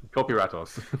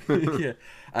 Copyratos.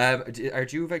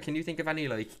 Yeah. Can you think of any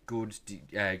like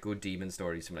good demon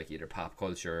stories from like either pop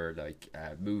culture, like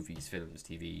movies, films,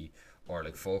 TV, or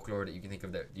like folklore that you can think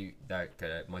of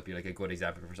that might be like a good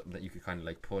example for something that you could kind of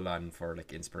like pull on for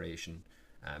like inspiration,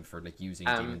 for like using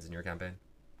demons in your campaign?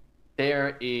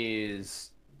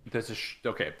 This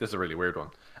is a really weird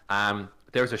one.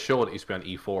 There's a show that used to be on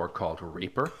E4 called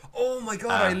Reaper. Oh my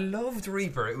god, I loved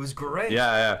Reaper. It was great.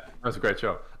 Yeah, that was a great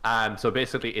show. So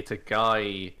basically, it's a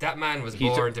guy. That man was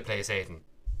born to play Satan.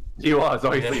 He was.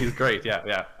 Oh, he's great. Yeah,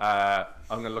 yeah.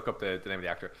 I'm gonna look up the name of the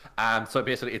actor. So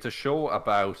basically, it's a show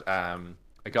about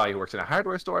a guy who works in a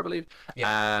hardware store, I believe.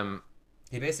 Yeah,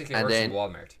 he basically And works in then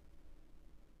Walmart.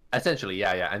 essentially,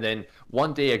 yeah, yeah. And then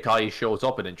one day, a guy shows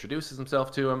up and introduces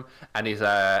himself to him, and he's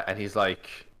like,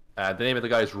 the name of the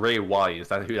guy is Ray Wise.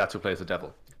 That's who plays the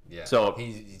devil. Yeah, So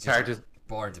he's just characters.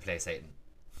 born to play Satan.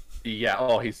 Yeah.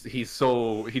 Oh, he's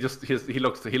so he looks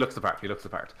the part. He looks the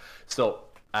part. So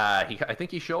I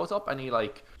think he shows up and he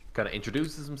like kind of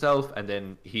introduces himself, and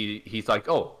then he's like,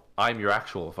 "Oh, I'm your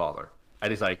actual father,"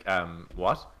 and he's like,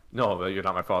 what? No, well, you're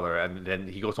not my father." And then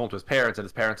he goes home to his parents, and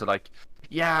his parents are like,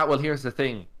 "Yeah, well, here's the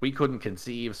thing. We couldn't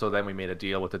conceive, so then we made a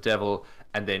deal with the devil,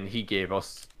 and then he gave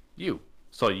us you.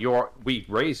 So we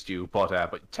raised you,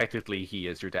 but technically he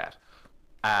is your dad."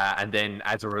 And then,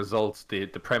 as a result, the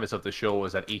premise of the show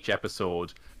is that each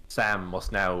episode, Sam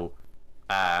must now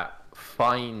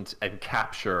find and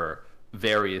capture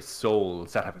various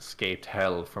souls that have escaped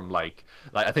hell from like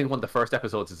I think one of the first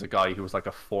episodes is a guy who was like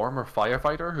a former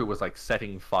firefighter who was like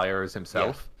setting fires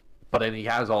himself. Yeah. But then he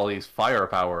has all these fire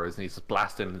powers and he's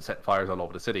blasting and setting fires all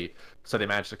over the city. So they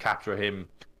managed to capture him.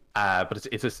 But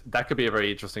that could be a very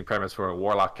interesting premise for a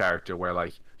warlock character where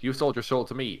like you sold your soul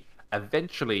to me.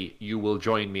 Eventually, you will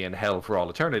join me in hell for all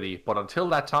eternity. But until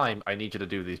that time, I need you to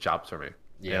do these jobs for me.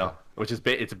 Yeah, you know? Which is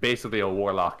it's basically a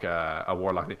warlock. A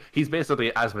warlock. He's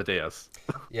basically Asmodeus.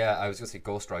 Yeah, I was gonna say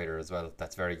Ghost Rider as well.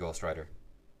 That's very Ghost Rider.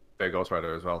 Very Ghost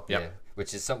Rider as well. Yep. Yeah, which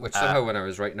somehow when I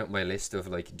was writing up my list of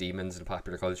like demons in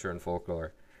popular culture and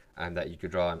folklore, and that you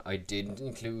could draw on, I didn't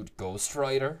include Ghost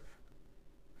Rider.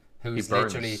 Who's he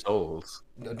burns literally souls.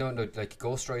 No, like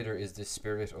Ghost Rider is the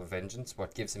spirit of vengeance.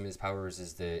 What gives him his powers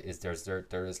is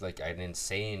there is like an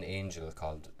insane angel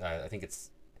called I think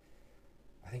it's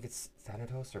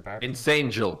Thanatos or Barbara.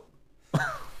 Insangel.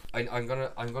 I'm gonna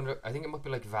I think it might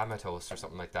be like Vamatos or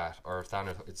something like that, or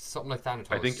Thanatos. It's something like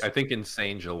Thanatos. I think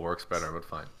Insangel works better, but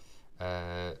fine.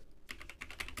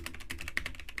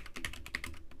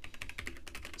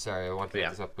 Sorry, I want to look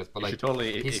this up, but you like should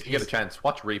totally, if you get a chance,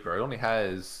 watch Reaper. It only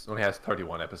has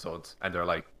 31 episodes, and they're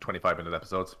like 25-minute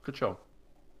episodes. Good show.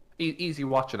 Easy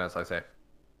watching, as I say.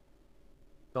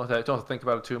 Don't think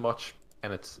about it too much,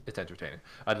 and it's entertaining.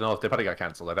 I don't know if they probably got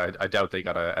cancelled. I doubt they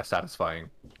got a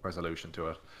satisfying resolution to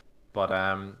it. But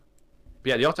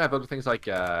yeah, they also have other things like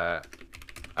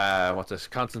what's this?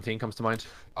 Constantine comes to mind.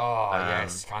 Oh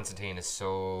yes, Constantine is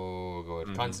so good.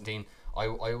 Mm-hmm. Constantine. I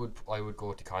would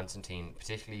go to Constantine,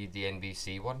 particularly the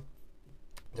NBC one,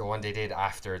 the one they did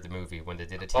after the movie when they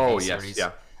did a TV series.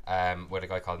 Yeah. With a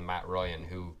guy called Matt Ryan,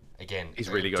 who again he's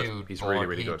really good. He's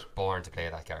really good. Born to play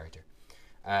that character.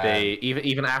 They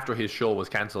even after his show was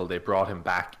cancelled, they brought him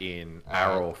back in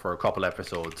Arrow for a couple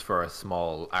episodes for a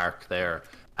small arc there.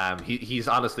 He's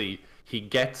honestly he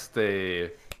gets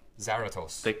the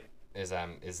Zarathos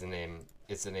is the name.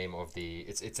 It's the name of the.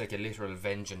 It's like a literal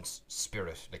vengeance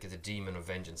spirit. Like it's a demon of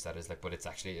vengeance that is like, but it's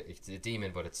a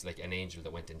demon, but it's like an angel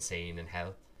that went insane in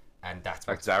hell, and that's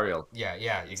like Zariel.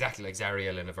 Yeah, exactly like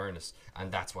Zariel in Avernus,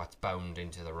 and that's what's bound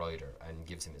into the rider and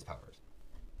gives him his powers.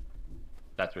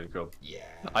 That's really cool. Yeah,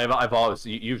 I've always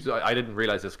I didn't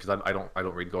realize this because I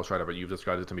don't read Ghost Rider, but you've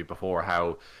described it to me before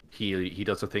how he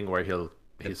does a thing where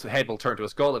his head will turn to a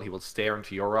skull and he will stare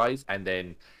into your eyes, and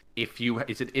then. If you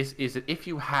is it if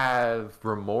you have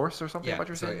remorse or something? Yeah, what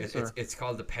you're saying? It's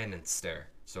called the penance stare.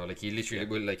 So like he literally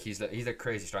will like he's like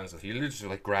crazy strong, so he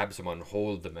literally like grab someone,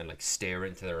 hold them, and like stare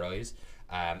into their eyes,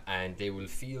 and they will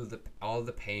feel all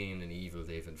the pain and evil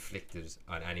they've inflicted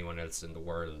on anyone else in the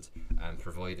world,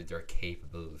 provided they're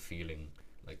capable of feeling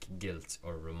like guilt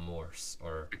or remorse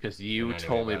or. Because you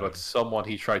told me about someone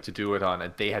he tried to do it on,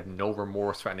 and they had no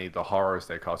remorse for any of the horrors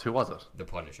they caused. Who was it? The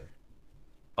Punisher.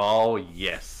 Oh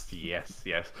yes,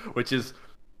 which is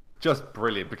just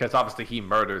brilliant because obviously he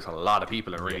murders a lot of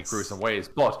people in really gruesome ways,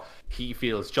 but he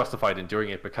feels justified in doing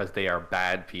it because they are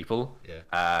bad people.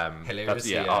 Yeah.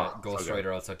 Hilariously, Ghost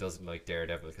Rider also doesn't like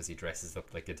Daredevil because he dresses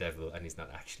up like a devil and he's not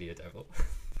actually a devil.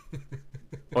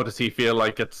 Or does he feel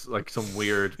like it's like some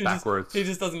weird backwards he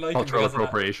just doesn't like cultural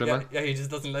appropriation? Yeah, he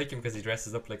just doesn't like him because he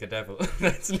dresses up like a devil.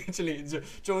 That's literally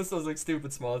Joe does like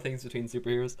stupid small things between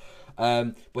superheroes.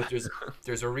 But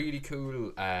there's a really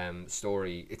cool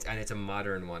story. It's a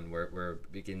modern one where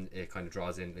it kind of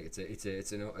draws in. Like it's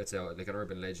like an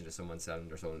urban legend of someone selling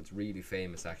their soul. And it's really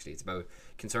famous actually. It's about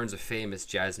concerns a famous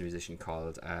jazz musician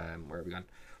called where have we gone?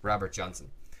 Robert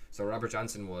Johnson. So Robert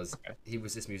Johnson was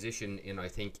this musician in I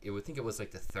think it was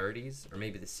like the 30s or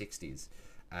maybe the 60s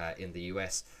in the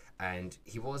US, and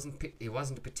he wasn't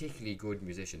a particularly good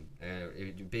musician.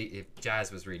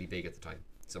 Jazz was really big at the time,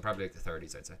 so probably like the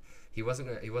 30s I'd say. He wasn't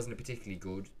a particularly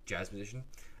good jazz musician,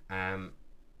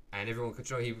 And everyone could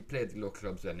show he played the local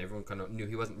clubs, and everyone kind of knew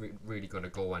he wasn't really going to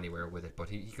go anywhere with it, but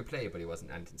he could play, but he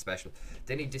wasn't anything special.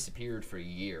 Then he disappeared for a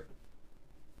year,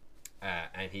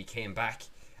 and he came back,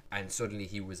 and suddenly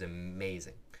he was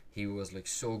amazing. He was like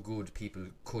so good, people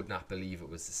could not believe it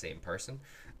was the same person.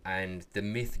 And the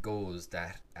myth goes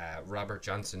that Robert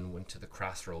Johnson went to the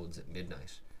crossroads at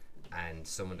midnight and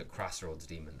summoned a crossroads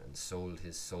demon and sold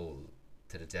his soul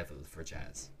to the devil for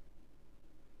jazz.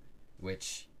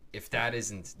 Which, if that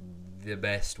isn't the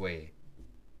best way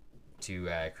to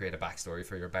create a backstory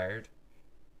for your bard,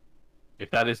 if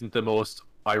that isn't the most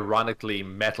ironically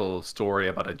metal story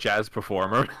about a jazz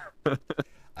performer.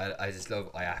 I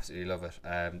absolutely love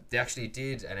it. They actually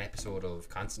did an episode of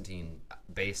Constantine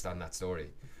based on that story,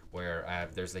 where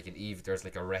there's like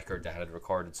a record that had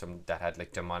recorded some that had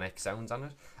like demonic sounds on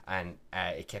it, and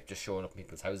it kept just showing up in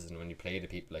people's houses, and when you played it,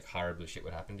 people like horrible shit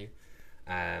would happen to you.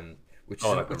 Which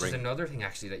is another thing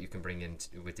actually that you can bring in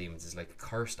with demons is like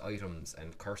cursed items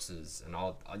and curses and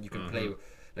all. You can play with,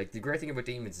 like, the great thing about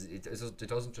demons is it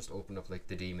doesn't just open up like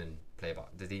the demon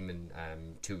the demon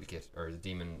toolkit or the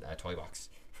demon toy box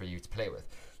for you to play with.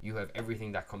 You have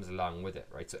everything that comes along with it,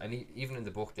 right? So even in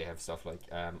the book they have stuff like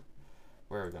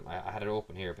where are we going? I had it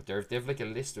open here, but they've like a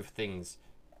list of things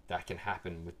that can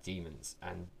happen with demons,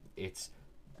 and it's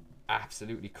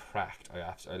absolutely cracked.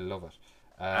 I love it.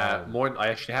 I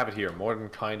actually have it here. Martin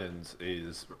Connor's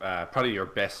is probably your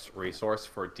best resource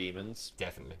for demons.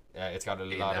 Definitely. It's got a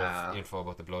lot of info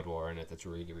about the Blood War in it that's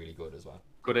really, really good as well.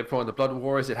 Good info on the Blood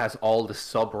Wars. It has all the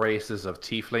sub races of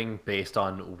Tiefling based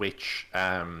on which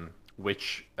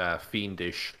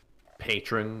fiendish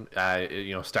patron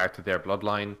started their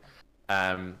bloodline.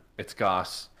 It's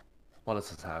got, what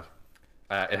does it have?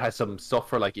 It has some stuff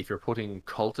for like if you're putting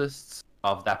cultists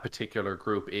of that particular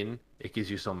group in, it gives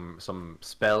you some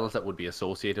spells that would be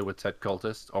associated with said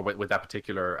cultist or with that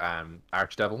particular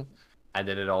archdevil, and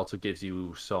then it also gives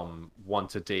you some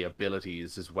once a day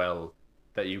abilities as well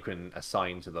that you can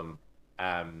assign to them,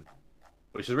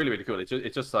 which is really, really cool.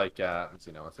 It's just like let's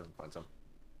see now, let's see if I can find some.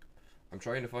 I'm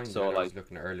trying to find I was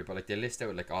looking at earlier, but like they list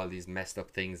out like all these messed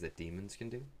up things that demons can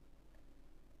do.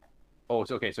 Oh,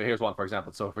 so here's one, for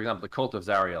example. So, for example, the Cult of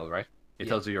Zariel, right? It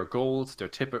tells you your goals, their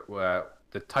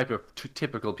the type of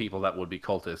typical people that would be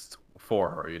cultists for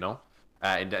her,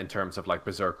 in terms of like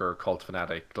Berserker, Cult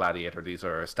Fanatic, Gladiator. These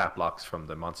are stat blocks from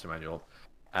the Monster Manual.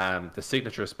 The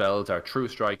signature spells are True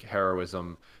Strike,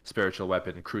 Heroism, Spiritual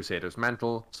Weapon, Crusader's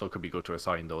Mantle, so it could be good to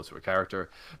assign those to a character.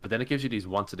 But then it gives you these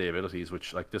once-a-day abilities,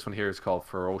 which, like this one here, is called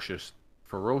Ferocious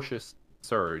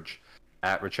Surge.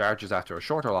 Recharges after a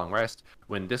short or long rest.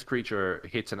 When this creature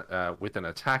hits with an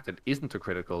attack that isn't a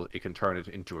critical, it can turn it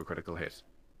into a critical hit.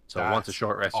 So once a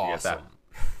short rest, you get that.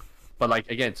 But like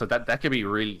again, so that could be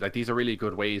really, like, these are really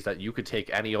good ways that you could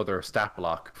take any other stat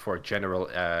block for a general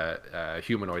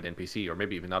humanoid NPC, or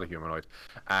maybe even not a humanoid,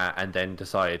 and then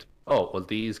decide, oh well,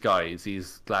 these guys,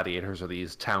 these gladiators or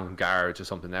these town guards or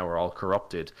something now are all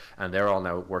corrupted, and they're all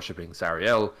now worshipping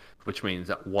Zariel, which means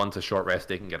that once a short rest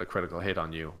they can get a critical hit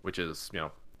on you, which is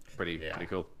pretty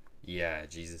cool. Yeah,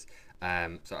 Jesus.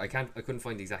 So I couldn't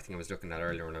find the exact thing I was looking at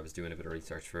earlier when I was doing a bit of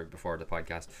research before the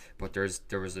podcast. But there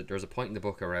was a point in the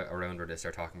book around where they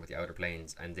start talking about the outer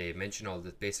planes, and they mention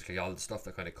basically all the stuff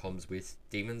that kind of comes with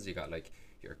demons. You got like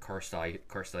your cursed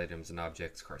items and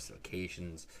objects, cursed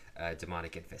locations,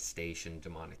 demonic infestation,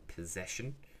 demonic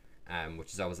possession,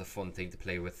 which is always a fun thing to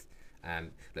play with.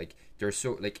 Like there's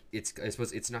so like I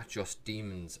suppose it's not just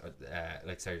demons. I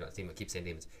keep saying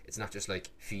demons. It's not just like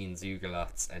fiends,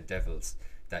 Ugolots, and devils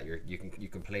that you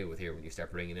can play with here when you start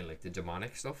bringing in like the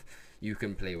demonic stuff. You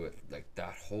can play with like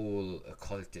that whole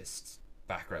occultist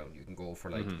background. You can go for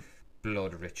like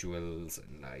blood rituals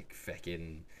and like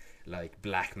fucking like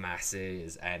black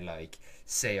masses and like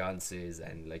seances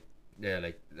and like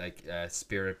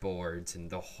spirit boards and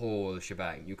the whole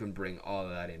shebang. You can bring all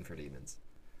of that in for demons.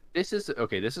 This is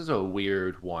a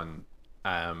weird one,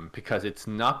 because it's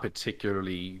not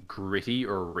particularly gritty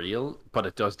or real, but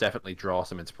it does definitely draw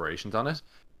some inspirations on it.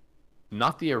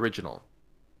 Not the original,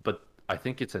 but I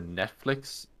think it's the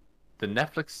Netflix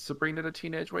Sabrina the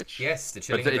Teenage Witch. Yes, the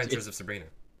Chilling Adventures of Sabrina.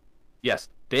 Yes,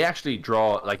 they actually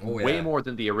draw way more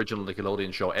than the original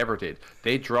Nickelodeon show ever did.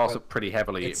 They draw pretty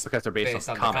heavily because they're based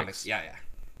on the comics. Yeah.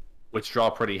 Which draw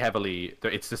pretty heavily.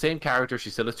 It's the same character. She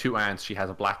still has two aunts. She has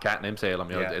a black cat named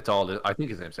Salem. It's all. I think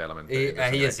his name's Salem. He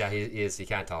is. He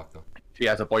can't talk though. She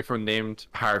has a boyfriend named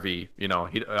Harvey.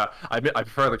 I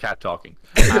prefer the cat talking.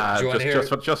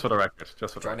 Just for the record.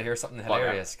 Trying to hear something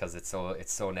hilarious because it's so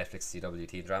Netflix CW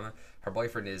teen drama. Her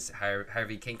boyfriend is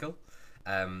Harvey Kinkle.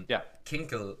 The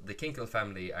Kinkle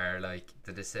family are like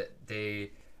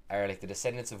they are like the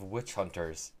descendants of witch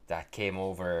hunters that came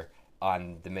over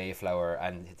on the Mayflower,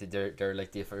 and they're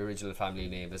like the original family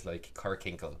name is like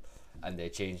Kirkinkle, and they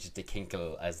changed it to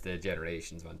Kinkle as the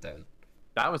generations went down.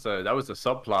 That was a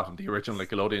subplot in the original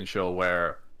Nickelodeon show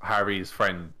where Harvey's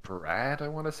friend Brad, I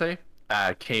want to say,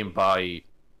 came by,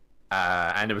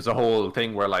 and it was a whole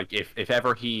thing where like if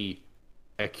ever he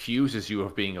accuses you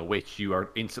of being a witch, you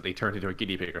are instantly turned into a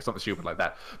guinea pig or something stupid like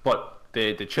that. But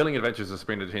the Chilling Adventures of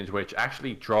Sabrina the Teenage Witch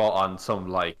actually draw on some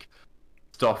like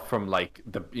stuff from like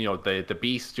the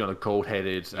beast, the goat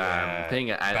headed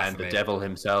thing, and the devil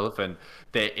himself, and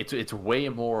it's way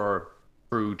more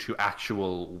true to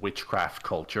actual witchcraft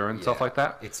culture and stuff like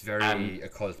that. It's very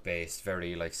occult based,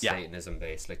 very like Satanism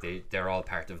based. Like they're all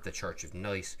part of the Church of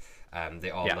Night. They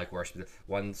all like worship.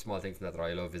 One small thing from that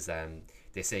I love is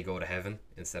they say go to heaven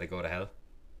instead of go to hell.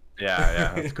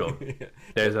 Yeah, that's cool.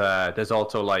 There's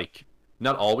also like,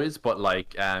 not always, but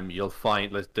like you'll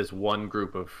find like, there's one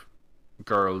group of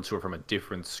girls who are from a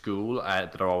different school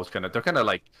that are always they're kind of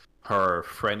like her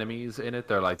frenemies in it.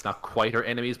 They're like not quite her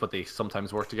enemies, but they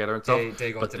sometimes work together and stuff.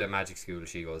 They go to the magic school,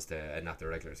 she goes to, and not the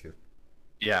regular school.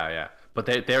 Yeah. But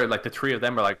they're like, the three of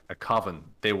them are like a coven.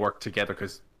 They work together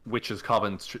because witches'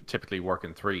 covens typically work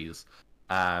in threes.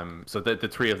 So the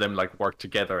three of them like work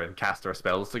together and cast their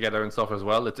spells together and stuff as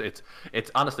well. It's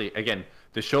honestly, again,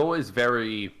 the show is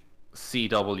very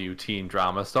CW teen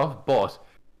drama stuff, but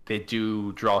they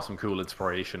do draw some cool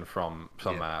inspiration from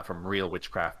real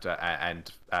witchcraft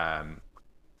and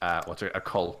what's it,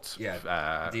 occult.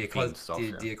 The occult stuff.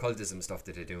 The occultism stuff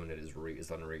that they do in it is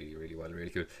done really, really well, really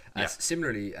cool.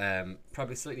 Similarly,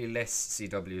 probably slightly less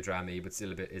CW drama, but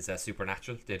still a bit, is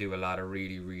Supernatural. They do a lot of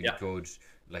really, really good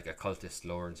like occultist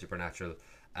lore and supernatural.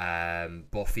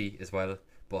 Buffy as well.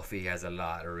 Buffy has a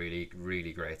lot of really,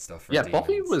 really great stuff for demons.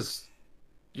 Buffy was.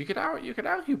 You could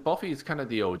argue Buffy's kind of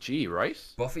the OG, right?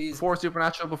 Buffy's before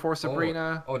Supernatural, before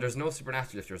Sabrina. Oh, there's no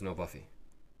Supernatural if there's no Buffy.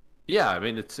 Yeah, I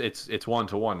mean it's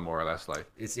 1-to-1 more or less, like.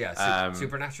 It's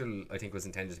Supernatural I think was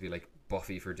intended to be like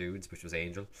Buffy for dudes, which was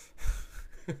Angel.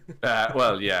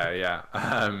 Well, yeah.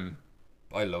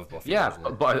 I love Buffy. Yeah,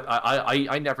 but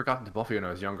I never got into Buffy when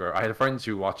I was younger. I had friends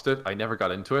who watched it. I never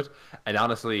got into it, and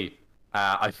honestly,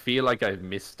 I feel like I've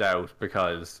missed out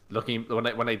because looking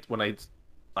when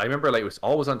I remember like it was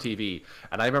always on TV,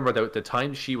 and I remember the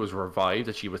time she was revived,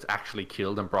 that she was actually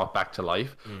killed and brought back to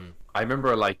life. I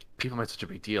remember like people made such a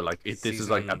big deal. Like this is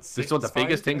one of the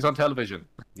biggest things on television.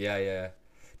 Yeah.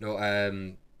 No,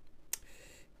 I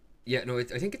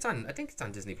think it's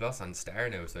on Disney Plus on Star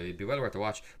now, so it'd be well worth a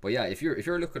watch. But yeah, if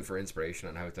you're looking for inspiration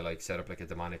on how to like set up like a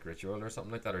demonic ritual or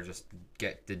something like that, or just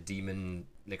get the demon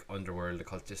like underworld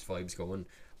occultist vibes going,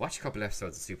 watch a couple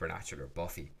episodes of Supernatural or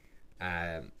Buffy.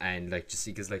 And like just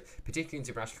see, because like particularly in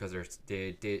Supernatural, because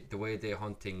the way they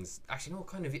hunt things, actually no,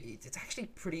 kind of it's actually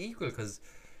pretty equal, because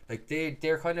like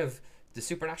they're kind of, the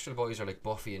Supernatural boys are like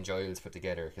Buffy and Giles put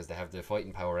together, because they have the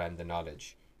fighting power and the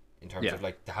knowledge in terms of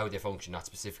like how they function, not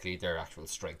specifically their actual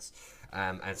strengths.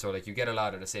 And so like you get a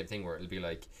lot of the same thing where it'll be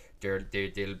like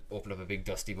they'll open up a big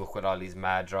dusty book with all these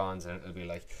mad drawings, and it'll be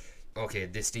like, okay,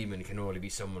 this demon can only be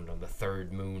summoned on the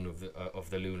third moon of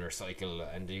the lunar cycle,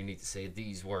 and you need to say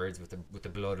these words with the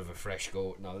blood of a fresh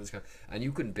goat and all this kind of, and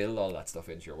you can build all that stuff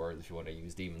into your world if you want to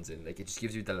use demons in. Like, it just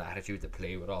gives you the latitude to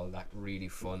play with all that really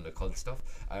fun occult stuff.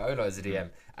 I as a DM,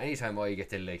 anytime I get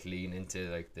to like lean into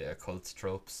like the occult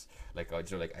tropes, like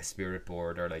like a spirit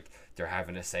board, or like they're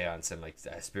having a seance and like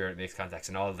a spirit makes contacts,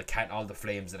 and all the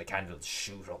flames of the candles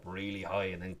shoot up really high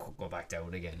and then go back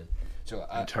down again, and so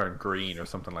and turn green or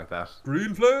something like that.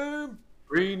 Green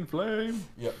flame.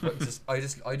 Yeah, but I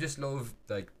just love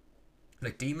like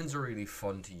demons are really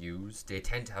fun to use. They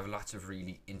tend to have lots of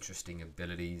really interesting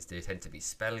abilities. They tend to be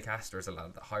spellcasters, a lot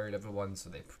of the higher level ones, so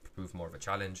they prove more of a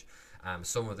challenge.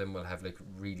 Some of them will have like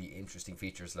really interesting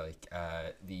features, like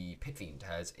the Pit Fiend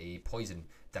has a poison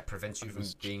that prevents you from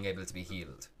being able to be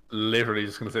healed. Literally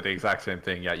just going to say the exact same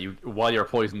thing. Yeah, while you're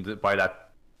poisoned by that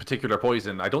particular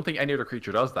poison, I don't think any other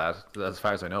creature does that, as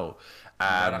far as I know.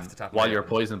 While you're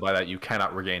poisoned by that, you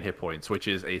cannot regain hit points, which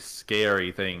is a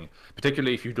scary thing,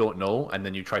 particularly if you don't know, and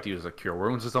then you try to use a cure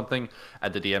wounds or something,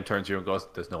 and the DM turns to you and goes,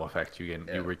 "There's no effect. You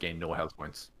regain no health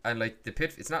points." And like the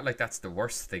pit, it's not like that's the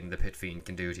worst thing the Pit Fiend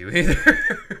can do to you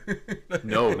either.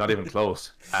 No, not even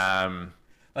close. It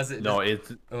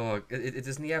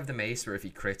doesn't he have the mace where if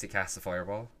he crits, it casts a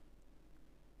fireball?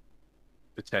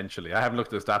 Potentially. I haven't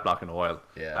looked at the stat block in a while.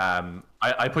 Yeah.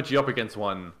 I put you up against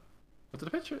one. Was it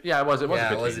a picture? Yeah, it was. It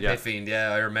was a Pit Fiend.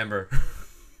 Yeah, I remember.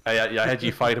 I had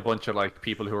you fight a bunch of like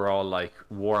people who are all like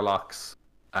warlocks,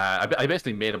 I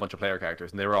basically made a bunch of player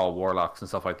characters, and they were all warlocks and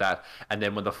stuff like that. And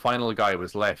then when the final guy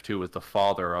was left, who was the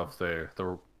father of the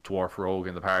dwarf rogue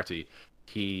in the party,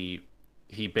 he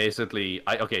he basically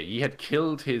he had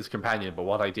killed his companion, but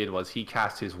what I did was he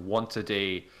cast his once a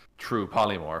day true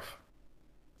polymorph,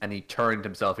 and he turned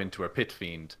himself into a pit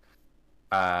fiend.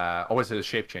 Or was it a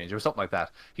shape change or something like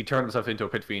that? He turned himself into a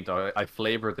pit fiend. I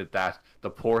flavored it that the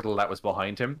portal that was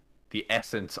behind him, the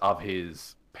essence of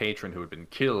his patron who had been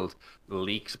killed,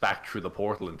 leaked back through the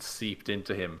portal and seeped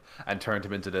into him and turned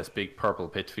him into this big purple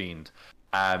pit fiend.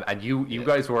 And you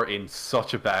guys were in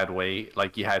such a bad way.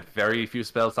 Like, you had very few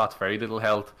spell slots, very little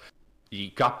health.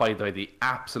 You got by the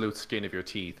absolute skin of your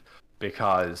teeth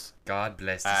because God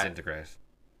bless Disintegrate.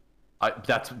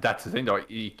 That's the thing though.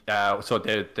 So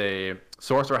the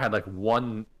sorcerer had like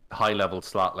one high level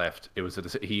slot left.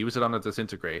 He used it on a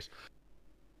Disintegrate.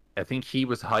 I think he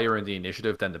was higher in the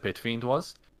initiative than the Pit Fiend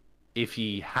was. If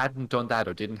he hadn't done that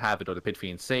or didn't have it, or the Pit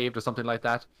Fiend saved or something like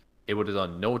that, it would have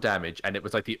done no damage. And it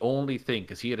was like the only thing,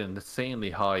 because he had an insanely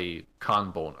high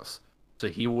con bonus, so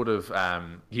he would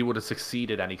have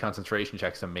succeeded any concentration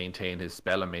checks to maintain his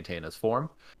spell and maintain his form.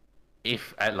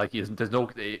 If there's no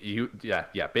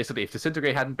basically if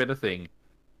Disintegrate hadn't been a thing,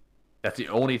 that's the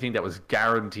only thing that was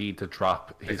guaranteed to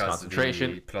drop his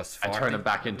concentration and turn him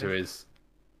back into his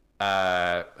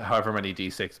however many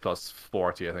d6 plus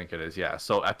 40, I think it is. Yeah,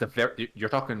 so you're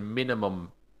talking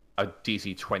minimum a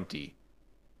DC 20,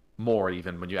 more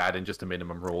even when you add in just the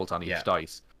minimum rolls on each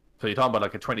dice. So you're talking about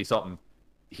like a 20 something.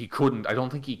 He couldn't. I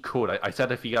don't think he could. I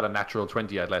said if he got a natural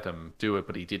 20, I'd let him do it,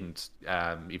 but he didn't.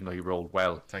 Even though he rolled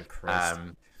well. Thank Christ.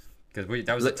 Because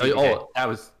that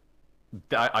was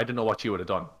I don't know what you would have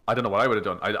done. I don't know what I would have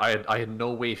done. I had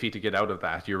no way for you to get out of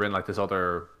that. You're in like this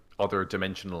other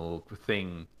dimensional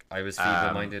thing. I was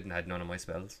feeble-minded and had none of my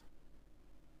spells.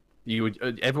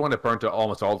 Everyone had burnt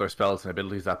almost all their spells and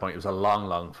abilities at that point. It was a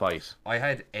long fight. I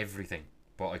had everything,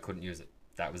 but I couldn't use it.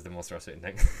 That was the most frustrating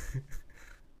thing.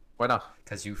 Why not?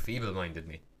 Because you feeble-minded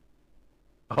me.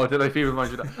 Oh, did I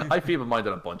feeble-minded? I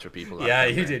feeble-minded a bunch of people. Yeah,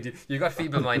 you did. You got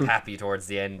feeble-mind happy towards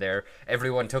the end there.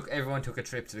 Everyone took a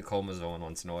trip to the coma zone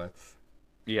once in a while.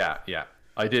 Yeah.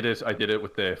 I did it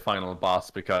with the final boss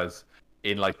because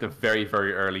in like the very,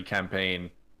 very early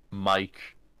campaign, Mike,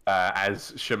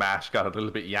 as Shamash, got a little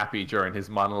bit yappy during his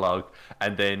monologue,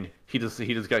 and then he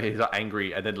got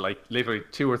angry, and then like literally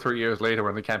 2 or 3 years later,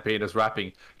 when the campaign is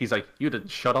wrapping, he's like, "You didn't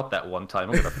shut up that one time.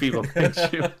 I'm gonna feeble pinch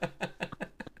you."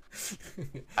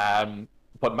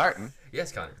 But Martin.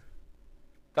 Yes, Connor.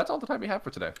 That's all the time we have for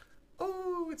today.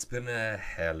 Oh, it's been a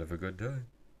hell of a good day.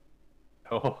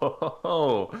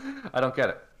 Oh, I don't get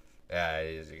it. Yeah,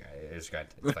 it's great.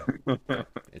 It's fine.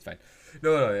 It's fine.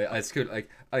 No, it's cool. Like,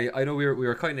 I know we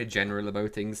were kind of general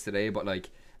about things today, but like,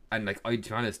 and like, to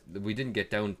be honest, we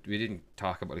didn't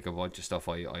talk about like a bunch of stuff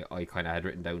I kind of had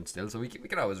written down still, so we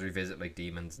can always revisit like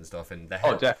demons and stuff and the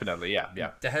hell. Oh, definitely,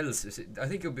 yeah. The hells. I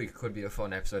think could be a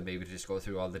fun episode, maybe to just go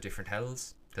through all the different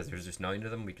hells, because there's just 9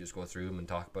 of them. We could just go through them and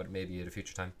talk about it maybe at a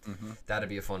future time. Mm-hmm. That'd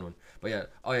be a fun one. But yeah,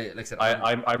 like I said,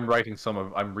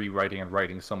 I'm rewriting and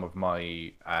writing some of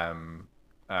my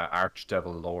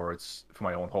Archdevil lords for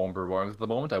my own homebrew ones at the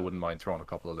moment. I wouldn't mind throwing a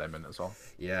couple of them in as well.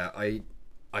 Yeah, I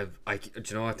do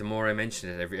you know what? The more I mention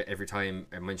it, every time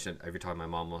I mention it, every time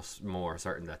I'm almost more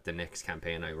certain that the next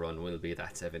campaign I run will be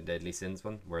that 7 Deadly Sins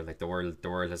one, where like the world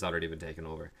has already been taken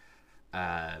over.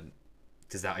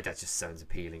 Because that just sounds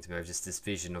appealing to me. I have just this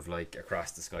vision of like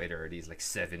across the sky there are these like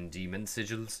 7 demon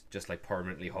sigils just like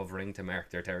permanently hovering to mark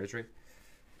their territory.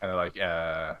 Kind of like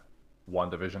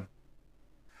WandaVision,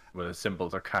 where the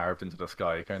symbols are carved into the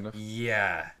sky, kind of.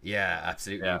 Yeah,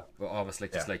 absolutely. Yeah. Almost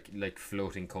like just like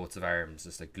floating coats of arms,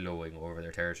 just like glowing over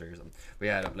their territory or something. But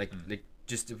yeah, like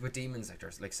just with demons, like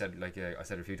there's I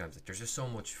said a few times, like there's just so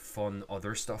much fun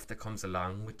other stuff that comes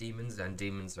along with demons, and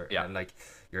demons are and like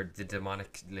the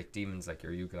demonic like demons, like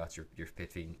your Yugoloths, your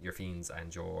pit fiend, your fiends,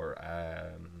 and your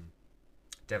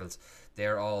devils.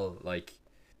 They're all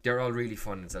really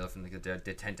fun in itself, and like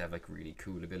they tend to have like really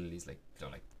cool abilities, like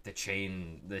like the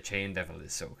chain devil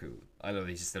is so cool. I love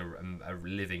he's just a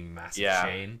living massive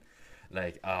chain,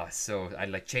 like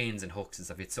and like chains and hooks and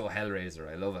stuff. It's so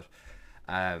Hellraiser. I love it.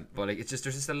 But like there's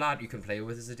just a lot you can play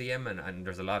with as a DM, and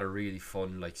there's a lot of really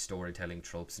fun like storytelling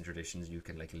tropes and traditions you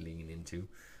can like lean into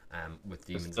with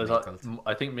demons.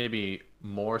 I think maybe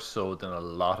more so than a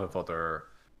lot of other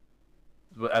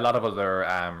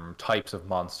types of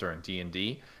monster in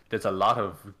D&D. There's a lot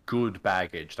of good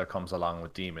baggage that comes along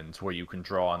with demons, where you can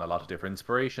draw on a lot of different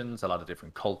inspirations, a lot of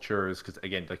different cultures, because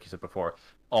again, like you said before,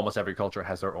 almost every culture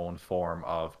has their own form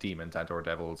of demons and or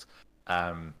devils.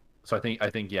 So I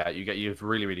think you have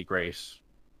really, really great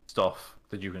stuff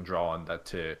that you can draw on that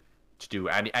to do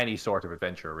any sort of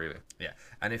adventure, really. Yeah,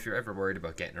 and if you're ever worried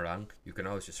about getting it wrong, you can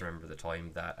always just remember the time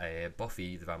that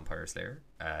Buffy the Vampire Slayer,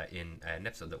 in an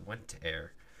episode that went to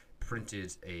air,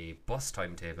 printed a bus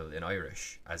timetable in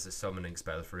Irish as a summoning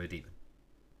spell for a demon.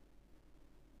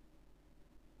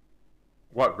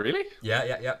 What, really?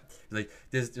 Yeah. Like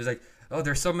there's like, oh,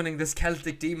 they're summoning this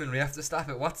Celtic demon. We have to stop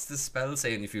it. What's the spell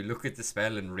saying? If you look at the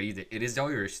spell and read it, it is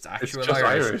Irish. It's actual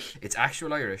Irish. It's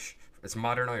actual Irish. It's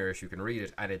modern Irish. You can read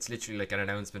it, and it's literally like an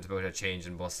announcement about a change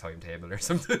in bus timetable or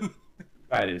something.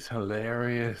 That is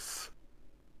hilarious.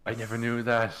 I never knew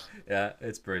that. Yeah,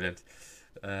 it's brilliant.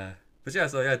 But yeah,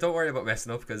 so yeah, don't worry about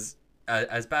messing up, because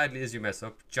as badly as you mess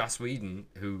up, Joss Whedon,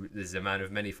 who is a man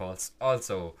of many faults,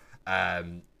 also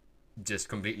just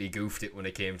completely goofed it when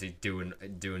it came to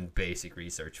doing basic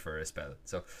research for a spell.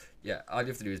 So yeah, all you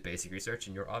have to do is basic research,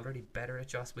 and you're already better at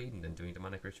Joss Whedon than doing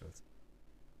demonic rituals.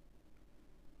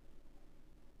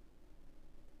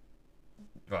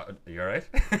 Well, are you alright?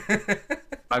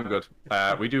 I'm good.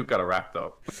 We do got to wrap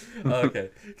though. Okay,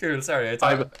 cool. Sorry,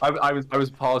 I was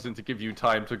pausing to give you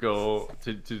time to go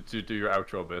to do your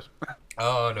outro bit.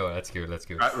 Oh no, that's cool. That's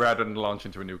cool. Rather than launch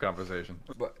into a new conversation.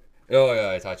 But, oh yeah,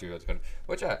 I thought you were going to.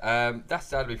 But yeah,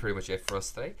 that'll be pretty much it for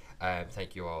us today.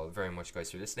 Thank you all very much,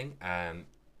 guys, for listening.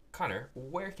 Connor,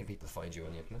 where can people find you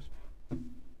on the internet?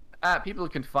 People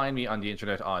can find me on the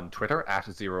internet on Twitter at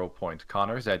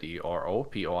 0.Conor,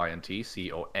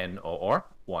 ZEROPOINTCONOR,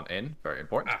 1N, very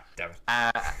important. Damn it.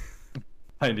 I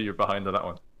knew you're behind on that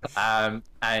one.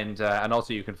 And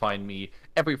also you can find me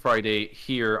every Friday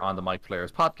here on the Mike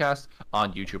Flares podcast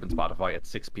on YouTube and Spotify at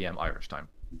 6 p.m. Irish time.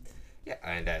 Yeah,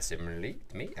 and similarly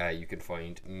to me, you can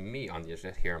find me on the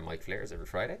internet here on Mike Flares every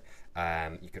Friday.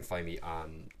 You can find me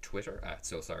on Twitter at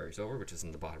So Sorry It's Over, which is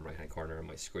in the bottom right hand corner of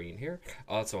my screen here.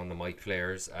 Also on the Mike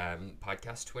Flares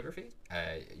podcast Twitter feed.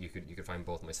 You can find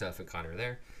both myself and Connor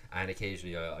there. And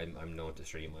occasionally I'm known to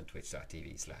stream on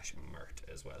twitch.tv/Mert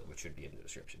as well, which should be in the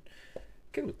description.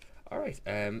 Cool. All right.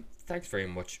 Thanks very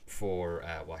much for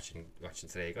watching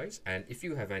today, guys. And if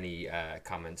you have any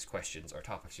comments, questions, or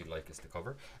topics you'd like us to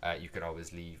cover, you can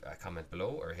always leave a comment below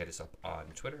or hit us up on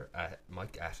Twitter at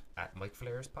Mike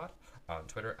MikeFlaresPod on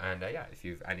Twitter. And yeah, if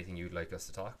you've anything you'd like us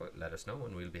to talk about, let us know,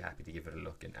 and we'll be happy to give it a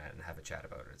look and have a chat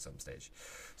about it at some stage.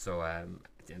 So at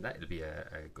the end of that, it'll be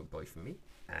a goodbye from me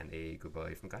and a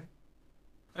goodbye from Guy.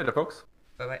 Hey there, folks.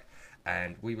 Bye bye.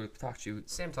 And we will talk to you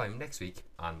same time next week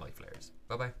on Mike Flares.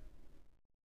 Bye bye.